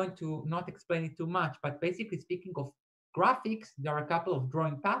 so I'm going to not explain it too much, but basically speaking of graphics, there are a couple of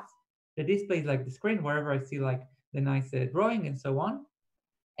drawing paths. The display is like the screen, wherever I see like the nice drawing and so on.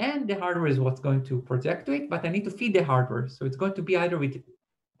 And the hardware is what's going to project to it, but I need to feed the hardware. So it's going to be either with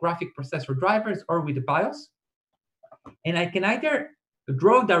graphic processor drivers or with the BIOS. And I can either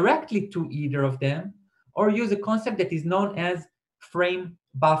draw directly to either of them or use a concept that is known as frame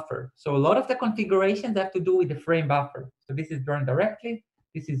buffer. So a lot of the configurations have to do with the frame buffer. So this is drawn directly.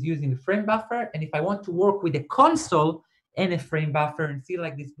 This is using the frame buffer. And if I want to work with a console and a frame buffer and see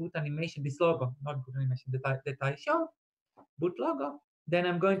like this boot animation, this logo, not boot animation that I show, boot logo, then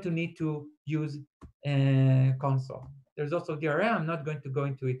I'm going to need to use a console. There's also DRM. I'm not going to go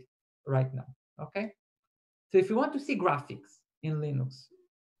into it right now, okay? So if you want to see graphics in Linux,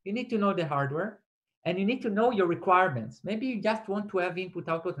 you need to know the hardware and you need to know your requirements. Maybe you just want to have input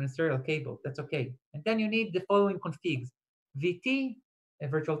output on a serial cable. That's okay. And then you need the following configs: VT, a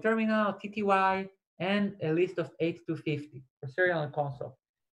virtual terminal, TTY, and a list of 8250 for serial and console.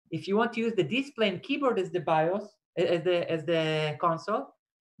 If you want to use the display and keyboard as the BIOS, as the console,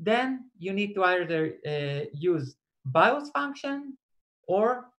 then you need to either use BIOS function,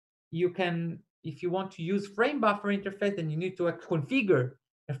 or you can, if you want to use frame buffer interface, then you need to configure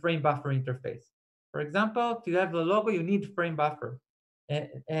a frame buffer interface. For example, to have the logo, you need frame buffer.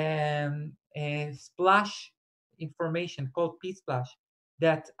 A splash information called psplash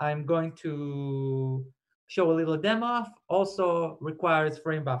that I'm going to show a little demo of also requires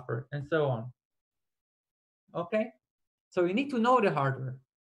frame buffer and so on. Okay, so you need to know the hardware.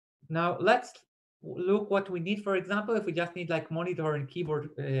 Now let's look what we need. For example, if we just need like monitor and keyboard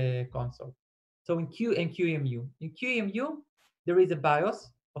console. So in QEMU, there is a BIOS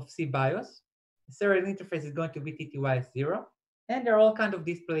of cBIOS. The serial interface is going to be TTY0, and there are all kinds of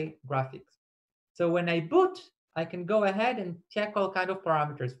display graphics. So when I boot, I can go ahead and check all kinds of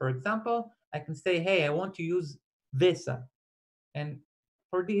parameters. For example, I can say, hey, I want to use VESA. And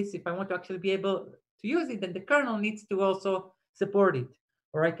for this, if I want to actually be able to use it, then the kernel needs to also support it.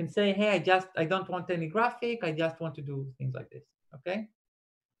 Or I can say, hey, I don't want any graphic. I just want to do things like this, okay?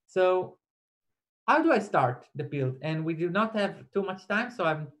 So how do I start the build? And we do not have too much time, so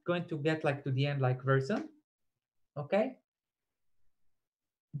I'm going to get like to the end like very soon, okay?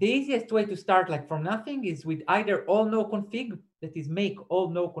 The easiest way to start like from nothing is with either all no config, that is make all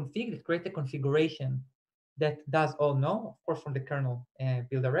no config, that create a configuration that does all no, of course from the kernel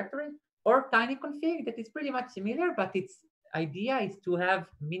build directory, or tiny config that is pretty much similar, but its idea is to have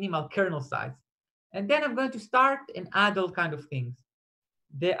minimal kernel size. And then I'm going to start and add all kind of things.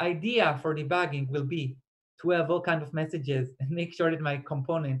 The idea for debugging will be to have all kind of messages and make sure that my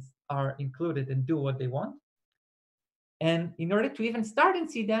components are included and do what they want. And in order to even start and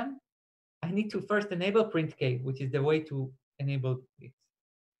see them, I need to first enable printk, which is the way to enable it.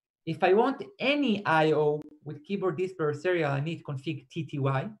 If I want any I/O with keyboard, display, or serial, I need config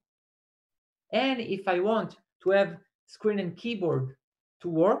TTY. And if I want to have screen and keyboard to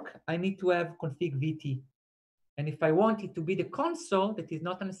work, I need to have config VT. And if I want it to be the console that is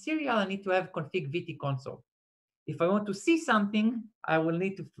not on a serial, I need to have config VT console. If I want to see something, I will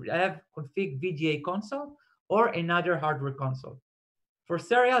need to have config VGA console or another hardware console. For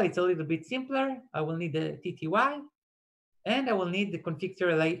serial, it's a little bit simpler. I will need the TTY, and I will need the config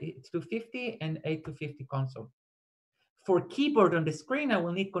serial 8250 and 8250 console. For keyboard on the screen, I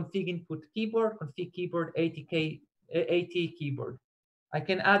will need config input keyboard, config keyboard, AT keyboard. I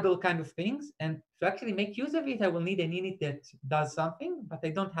can add all kind of things, and to actually make use of it, I will need an init that does something, but I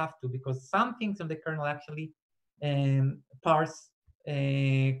don't have to because some things on the kernel actually parse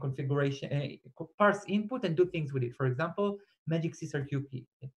configuration, parse input and do things with it. For example, magic scissor QP.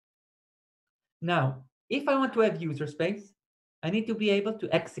 Now, if I want to have user space, I need to be able to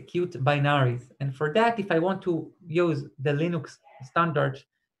execute binaries. And for that, if I want to use the Linux standard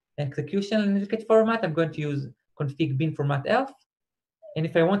execution indicate format, I'm going to use config bin format elf. And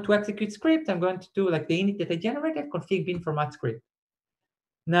if I want to execute script, I'm going to do like the init that I generated, config bin format script.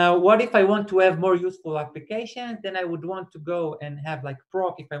 Now, what if I want to have more useful applications? Then I would want to go and have like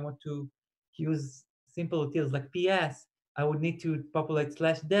proc. If I want to use simple utils like PS, I would need to populate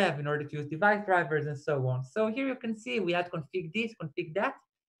 /dev in order to use device drivers and so on. So here you can see we had config this, config that,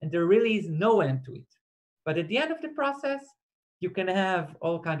 and there really is no end to it. But at the end of the process, you can have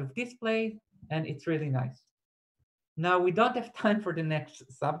all kinds of displays, and it's really nice. Now, we don't have time for the next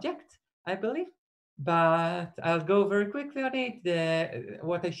subject, I believe, but I'll go very quickly on it.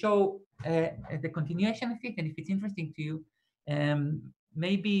 What I show, the continuation of it, and if it's interesting to you,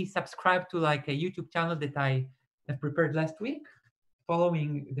 maybe subscribe to like a YouTube channel that I have prepared last week,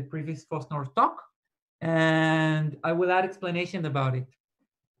 following the previous foss-north talk, and I will add explanation about it.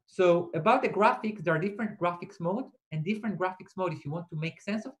 So about the graphics, there are different graphics mode, and different graphics mode, if you want to make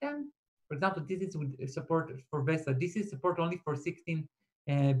sense of them. For example, this is with support for VESA. This is support only for 16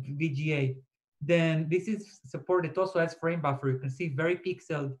 VGA. Then this is support that also has frame buffer. You can see very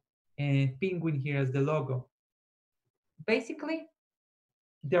pixeled penguin here as the logo. Basically,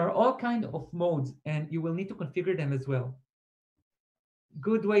 there are all kinds of modes, and you will need to configure them as well.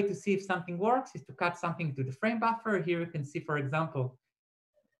 Good way to see if something works is to cut something to the frame buffer. Here you can see, for example,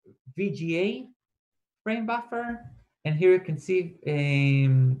 VGA frame buffer, and here you can see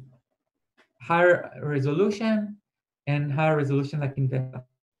higher resolution and higher resolution like in VESA.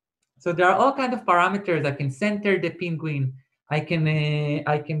 So there are all kinds of parameters. I can center the penguin. I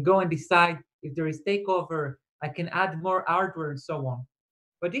can go and decide if there is takeover. I can add more hardware and so on.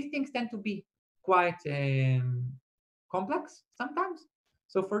 But these things tend to be quite complex sometimes.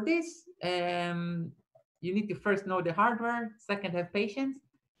 So for this, you need to first know the hardware. Second, have patience.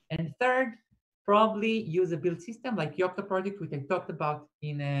 And third, probably use a build system like Yocto project, which I talked about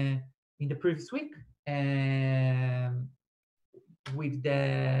in the previous week with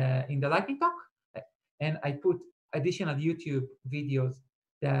in the lightning talk. And I put additional YouTube videos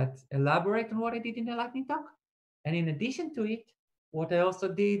that elaborate on what I did in the lightning talk. And in addition to it, what I also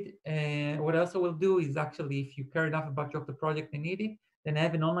did, what I also will do is actually, if you care enough about Yocto project and need it, then I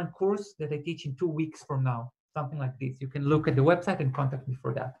have an online course that I teach in 2 weeks from now, something like this. You can look at the website and contact me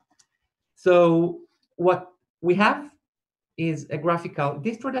for that. So what we have is a graphical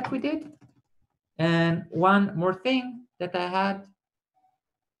distro that we did. And one more thing that I had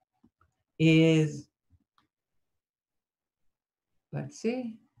is, let's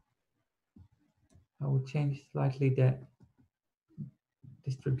see, I will change slightly the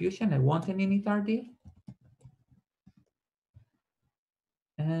distribution. I want an init.rd.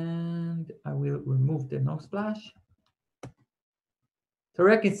 And I will remove the no splash. So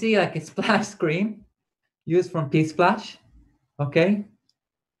I can see like a splash screen used from P-Splash. Okay.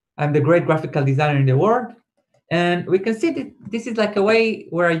 I'm the great graphical designer in the world. And we can see that this is like a way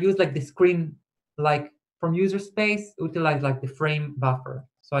where I use like the screen, like from user space, utilize like the frame buffer.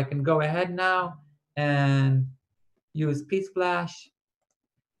 So I can go ahead now and use P-Splash.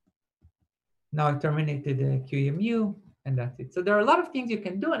 Now I terminated the QEMU, and that's it. So there are a lot of things you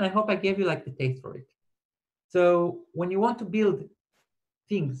can do, and I hope I gave you like the taste for it. So when you want to build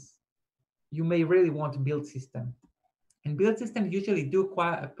things, you may really want to build system. And build systems usually do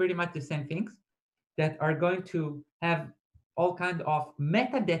pretty much the same things that are going to have all kinds of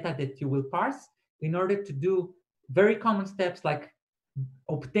metadata that you will parse in order to do very common steps like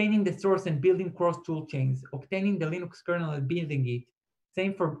obtaining the source and building cross tool chains, obtaining the Linux kernel and building it.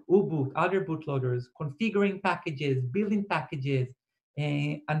 Same for U-boot, other bootloaders, configuring packages, building packages,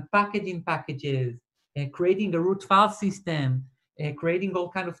 unpackaging packages, creating a root file system, creating all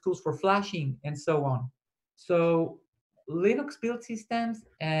kinds of tools for flashing, and so on. So Linux build systems,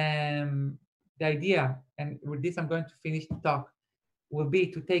 the idea, and with this I'm going to finish the talk, will be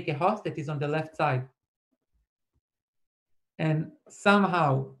to take a host that is on the left side and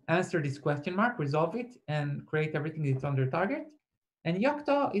somehow answer this question mark, resolve it, and create everything that's under target. And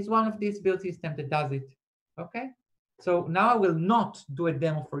Yocto is one of these build systems that does it. Okay, so now I will not do a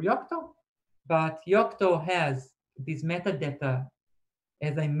demo for Yocto, but Yocto has this metadata,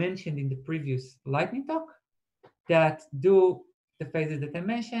 as I mentioned in the previous lightning talk, that do the phases that I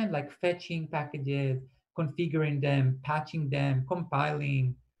mentioned, like fetching packages, configuring them, patching them,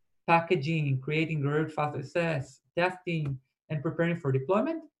 compiling, packaging, creating root fast access, testing, and preparing for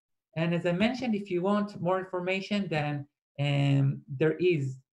deployment. And as I mentioned, if you want more information, then there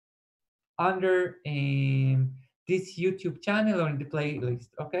is under this YouTube channel or in the playlist.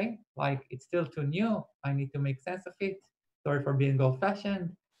 Okay, like it's still too new. I need to make sense of it. Sorry for being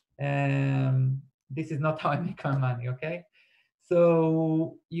old-fashioned. This is not how I make my money. Okay,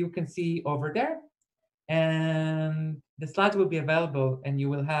 so you can see over there, and the slides will be available, and you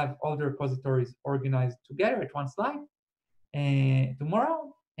will have all the repositories organized together at one slide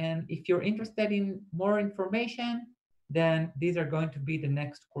tomorrow. And if you're interested in more information, then these are going to be the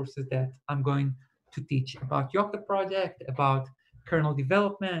next courses that I'm going to teach about Yocto project, about kernel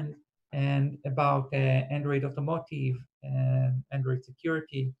development, and about Android automotive and Android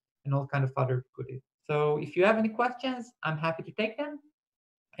security, and all kind of other goodies. So if you have any questions, I'm happy to take them.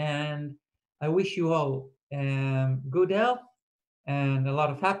 And I wish you all good health and a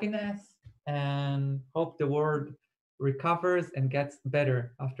lot of happiness, and hope the world recovers and gets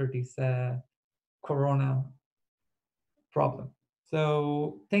better after this corona problem.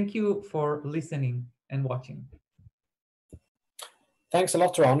 So thank you for listening and watching. Thanks a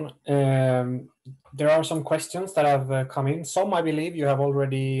lot, Ron. There are some questions that have come in. Some, I believe, you have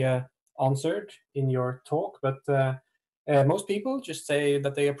already answered in your talk, but most people just say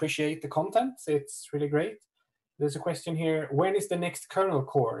that they appreciate the content. It's really great. There's a question here: when is the next kernel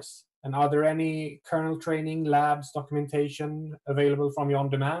course? And are there any kernel training, labs, documentation available from you on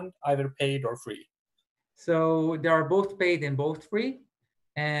demand, either paid or free? So they are both paid and both free.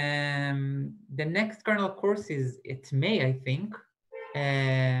 The next kernel course is it's May, I think.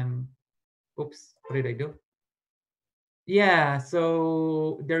 Oops, what did I do? Yeah,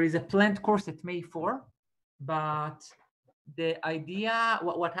 so there is a planned course at May 4, but the idea,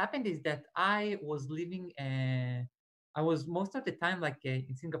 what happened is that I was living, I was most of the time like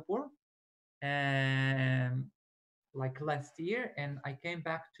in Singapore, like last year, and I came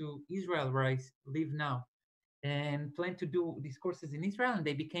back to Israel where I live now, and planned to do these courses in Israel, and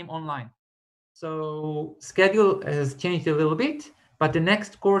they became online. So schedule has changed a little bit, but the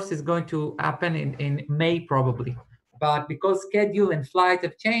next course is going to happen in May probably. But because schedule and flights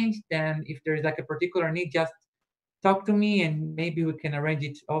have changed, then if there is like a particular need, just talk to me and maybe we can arrange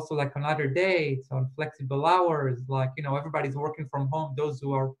it also like another day. It's on flexible hours. Like, you know, everybody's working from home, those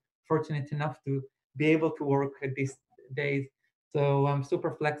who are fortunate enough to be able to work at these days. So I'm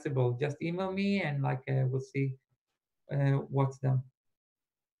super flexible. Just email me and like we'll see what's done.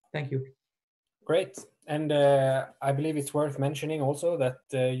 Thank you. Great. And I believe it's worth mentioning also that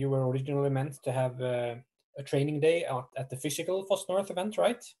you were originally meant to have a training day at the physical foss-north event,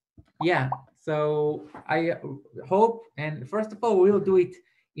 right? Yeah. So I hope, and first of all, we'll do it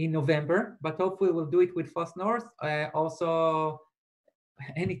in November, but hopefully we'll do it with foss-north also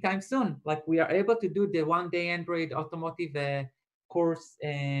anytime soon. Like we are able to do the one-day Android automotive course.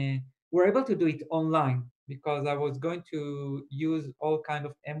 We're able to do it online because I was going to use all kind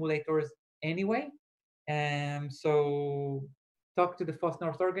of emulators anyway. So talk to the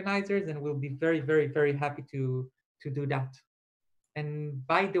foss-north organizers, and we'll be very, very, very happy to do that. And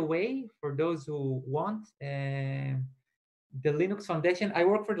by the way, for those who want, the Linux Foundation, I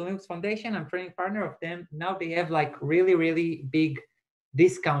work for the Linux Foundation. I'm training partner of them. Now they have like really, really big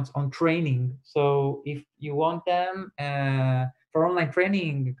discounts on training. So if you want them for online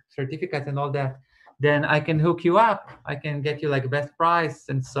training, certificates and all that, then I can hook you up. I can get you like best price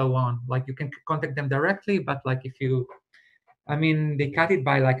and so on. Like you can contact them directly, but like if you, I mean, they cut it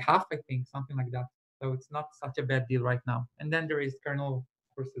by like half, I think, something like that. So it's not such a bad deal right now. And then there is kernel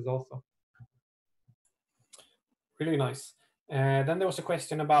courses also. Really nice. Then there was a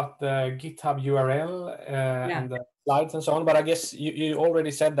question about the GitHub URL and the slides and so on, but I guess you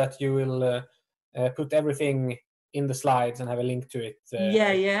already said that you will put everything in the slides and have a link to it.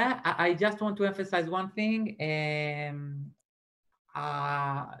 Yeah. I just want to emphasize one thing.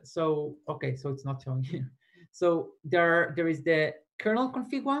 So it's not showing here. So there is the kernel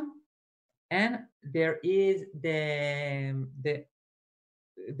config one, and there is the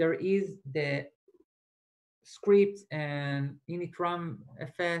scripts and init RAM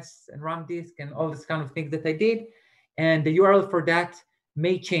FS and RAM disk and all this kind of things that I did. And the URL for that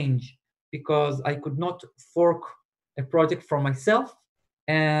may change because I could not fork a project for myself.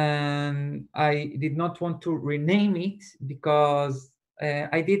 And I did not want to rename it because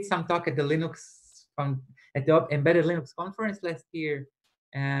I did some talk at the at the Embedded Linux conference last year,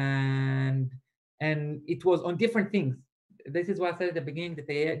 and it was on different things. This is why I said at the beginning that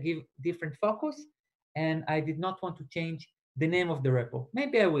they give different focus, and I did not want to change the name of the repo.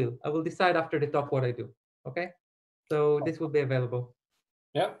 Maybe I will. I will decide after the talk what I do. Okay, so this will be available.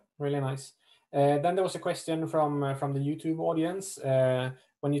 Yeah, really nice. Then there was a question from the YouTube audience.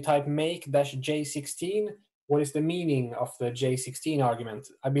 When you type make-J16, what is the meaning of the J16 argument?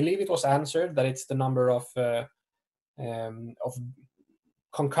 I believe it was answered that it's the number of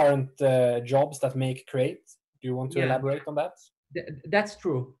concurrent jobs that make create. Do you want to elaborate on that? That's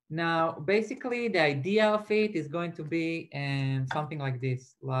true. Now, basically, the idea of it is going to be something like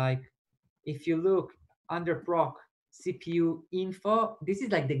this. Like, if you look under proc CPU info, this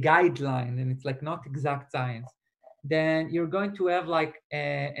is like the guideline, and it's like not exact science. Then you're going to have like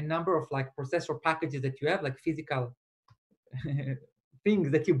a number of like processor packages that you have, like physical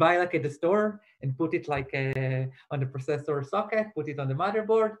things that you buy like at the store and put it like on the processor socket, put it on the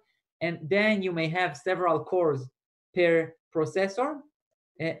motherboard, and then you may have several cores per processor,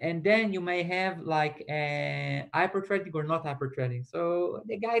 and then you may have like hyperthreading or not hyperthreading. So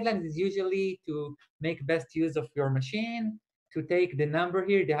the guidelines is usually to make best use of your machine, to take the number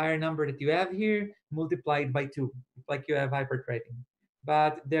here, the higher number that you have here, multiply it by 2, like you have hyperthreading.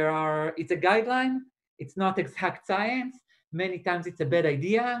 But it's a guideline, it's not exact science. Many times it's a bad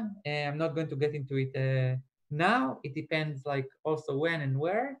idea. I'm not going to get into it now. It depends like also when and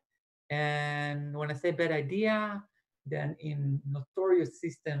where. And when I say bad idea, then in notorious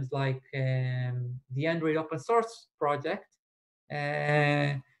systems like the Android open source project,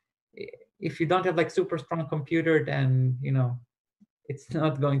 if you don't have like super strong computer, then it's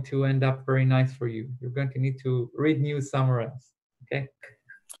not going to end up very nice for you. You're going to need to read news somewhere else. Okay.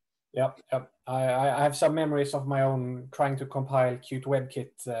 Yep. I have some memories of my own trying to compile Qt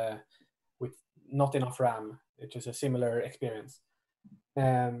WebKit with not enough RAM, which is a similar experience.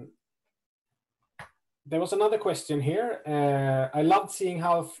 There was another question here. I loved seeing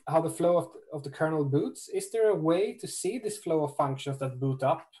how the flow of the kernel boots. Is there a way to see this flow of functions that boot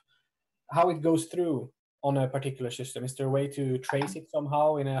up, how it goes through on a particular system? Is there a way to trace it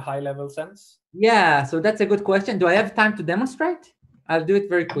somehow in a high-level sense? Yeah, so that's a good question. Do I have time to demonstrate? I'll do it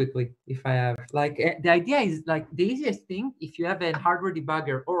very quickly if I have. Like the idea is like the easiest thing, if you have a hardware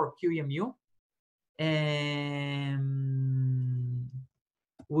debugger or QEMU,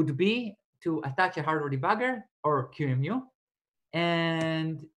 would be to attach a hardware debugger or QEMU,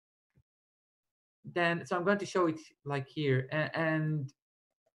 and then so I'm going to show it like here, and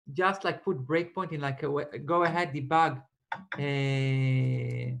just like put breakpoint in like a go ahead debug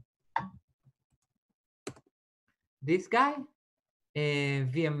this guy,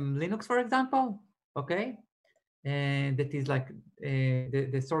 VM Linux, for example, okay, and that is like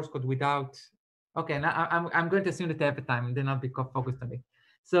the source code without. Okay, now I'm going to assume that I have a time, and then I'll be focused on it.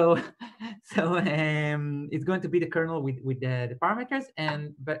 So it's going to be the kernel with the parameters,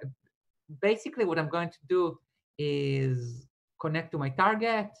 but basically what I'm going to do is connect to my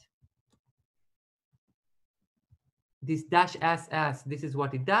target. This -ss, this is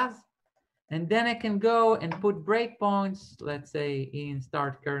what it does. And then I can go and put breakpoints, let's say in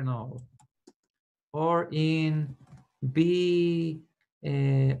start kernel or in B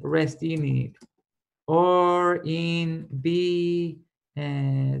rest init or in B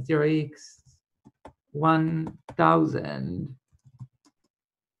 0x1000.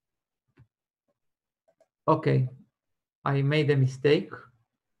 Okay, I made a mistake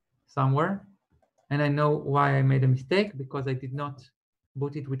somewhere, and I know why I made a mistake, because I did not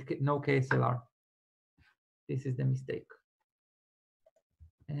boot it with no KSLR. This is the mistake.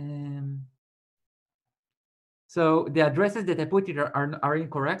 So the addresses that I put here are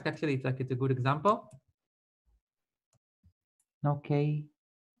incorrect. Actually, it's a good example. Okay.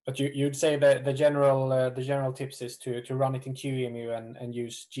 But you'd say that the general tips is to run it in QEMU and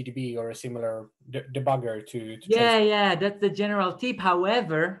use GDB or a similar debugger to yeah, that's the general tip.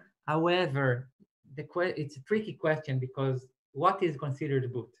 However, it's a tricky question, because what is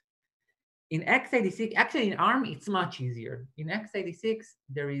considered boot? In x86, actually in ARM, it's much easier. In x86,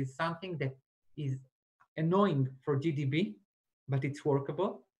 there is something that is annoying for GDB, but it's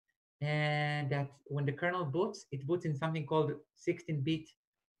workable. And that when the kernel boots, it boots in something called 16-bit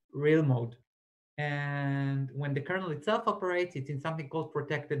real mode. And when the kernel itself operates, it's in something called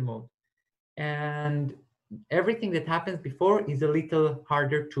protected mode. And everything that happens before is a little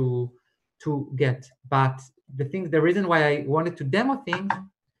harder to get. But the reason why I wanted to demo things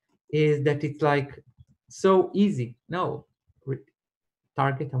is that it's like so easy. No,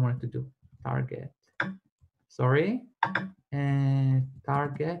 target, I wanted to do target. Sorry, and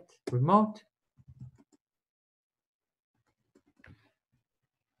target remote.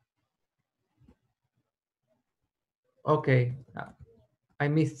 Okay, I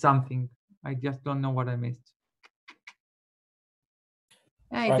missed something. I just don't know what I missed.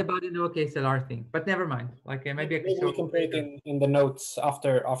 Yeah, it's about an OKSLR thing, but never mind. Like maybe I can show we can put it in the notes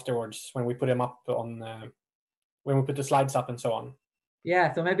afterwards when we put them up on when we put the slides up and so on.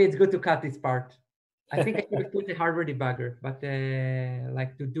 Yeah, so maybe it's good to cut this part. I think I should have put a hardware debugger, but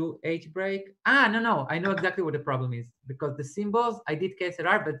like to do H break. No, I know exactly what the problem is, because the symbols I did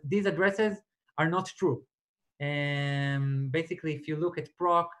KSLR, but these addresses are not true. Basically, if you look at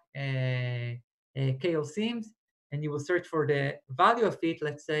proc KL sims and you will search for the value of it,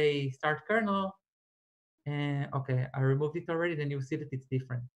 let's say start kernel. Okay, I removed it already. Then you'll see that it's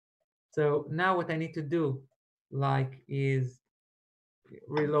different. So now what I need to do, like, is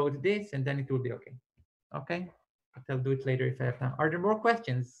reload this, and then it will be okay. Okay, but I'll do it later if I have time. Are there more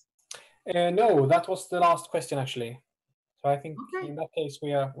questions? No, that was the last question actually. So I think Okay. in that case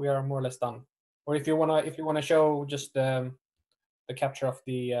we are more or less done. Or if you wanna show just the capture of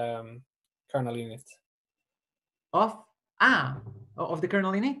the kernel init. Of the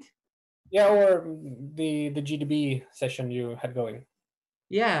kernel init? Yeah, or the GDB session you had going.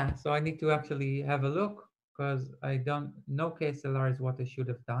 Yeah, so I need to actually have a look, because I don't know KSLR is what I should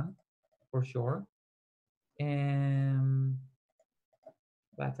have done for sure. And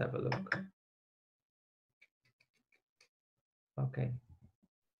let's have a look. Okay.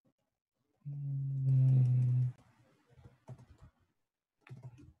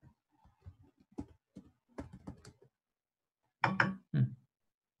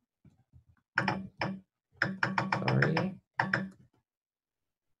 Sorry.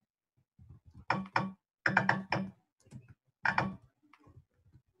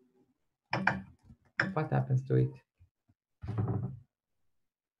 What happens to it?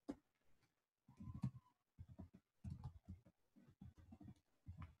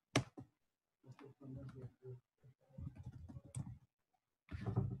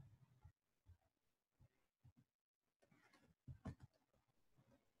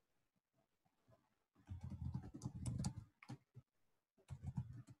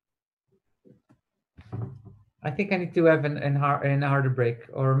 I think I need to have an harder break,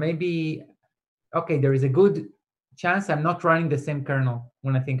 or maybe, okay, there is a good chance I'm not running the same kernel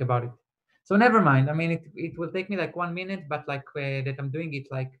when I think about it. So never mind. I mean, it will take me like 1 minute, but like that I'm doing it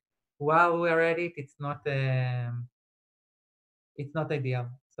like while we are at it, it's not ideal.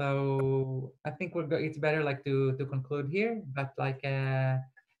 So I think it's better like to conclude here. But like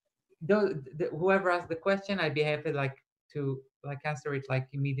whoever asked the question, I'd be happy like to like answer it like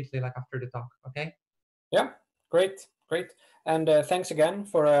immediately like after the talk. Okay. Yeah, great. And thanks again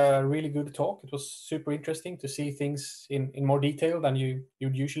for a really good talk. It was super interesting to see things in more detail than you'd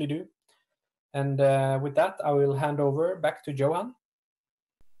usually do. And with that, I will hand over back to Johan.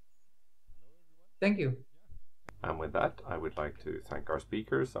 Thank you. And with that, I would like to thank our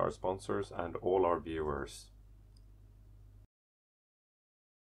speakers, our sponsors, and all our viewers.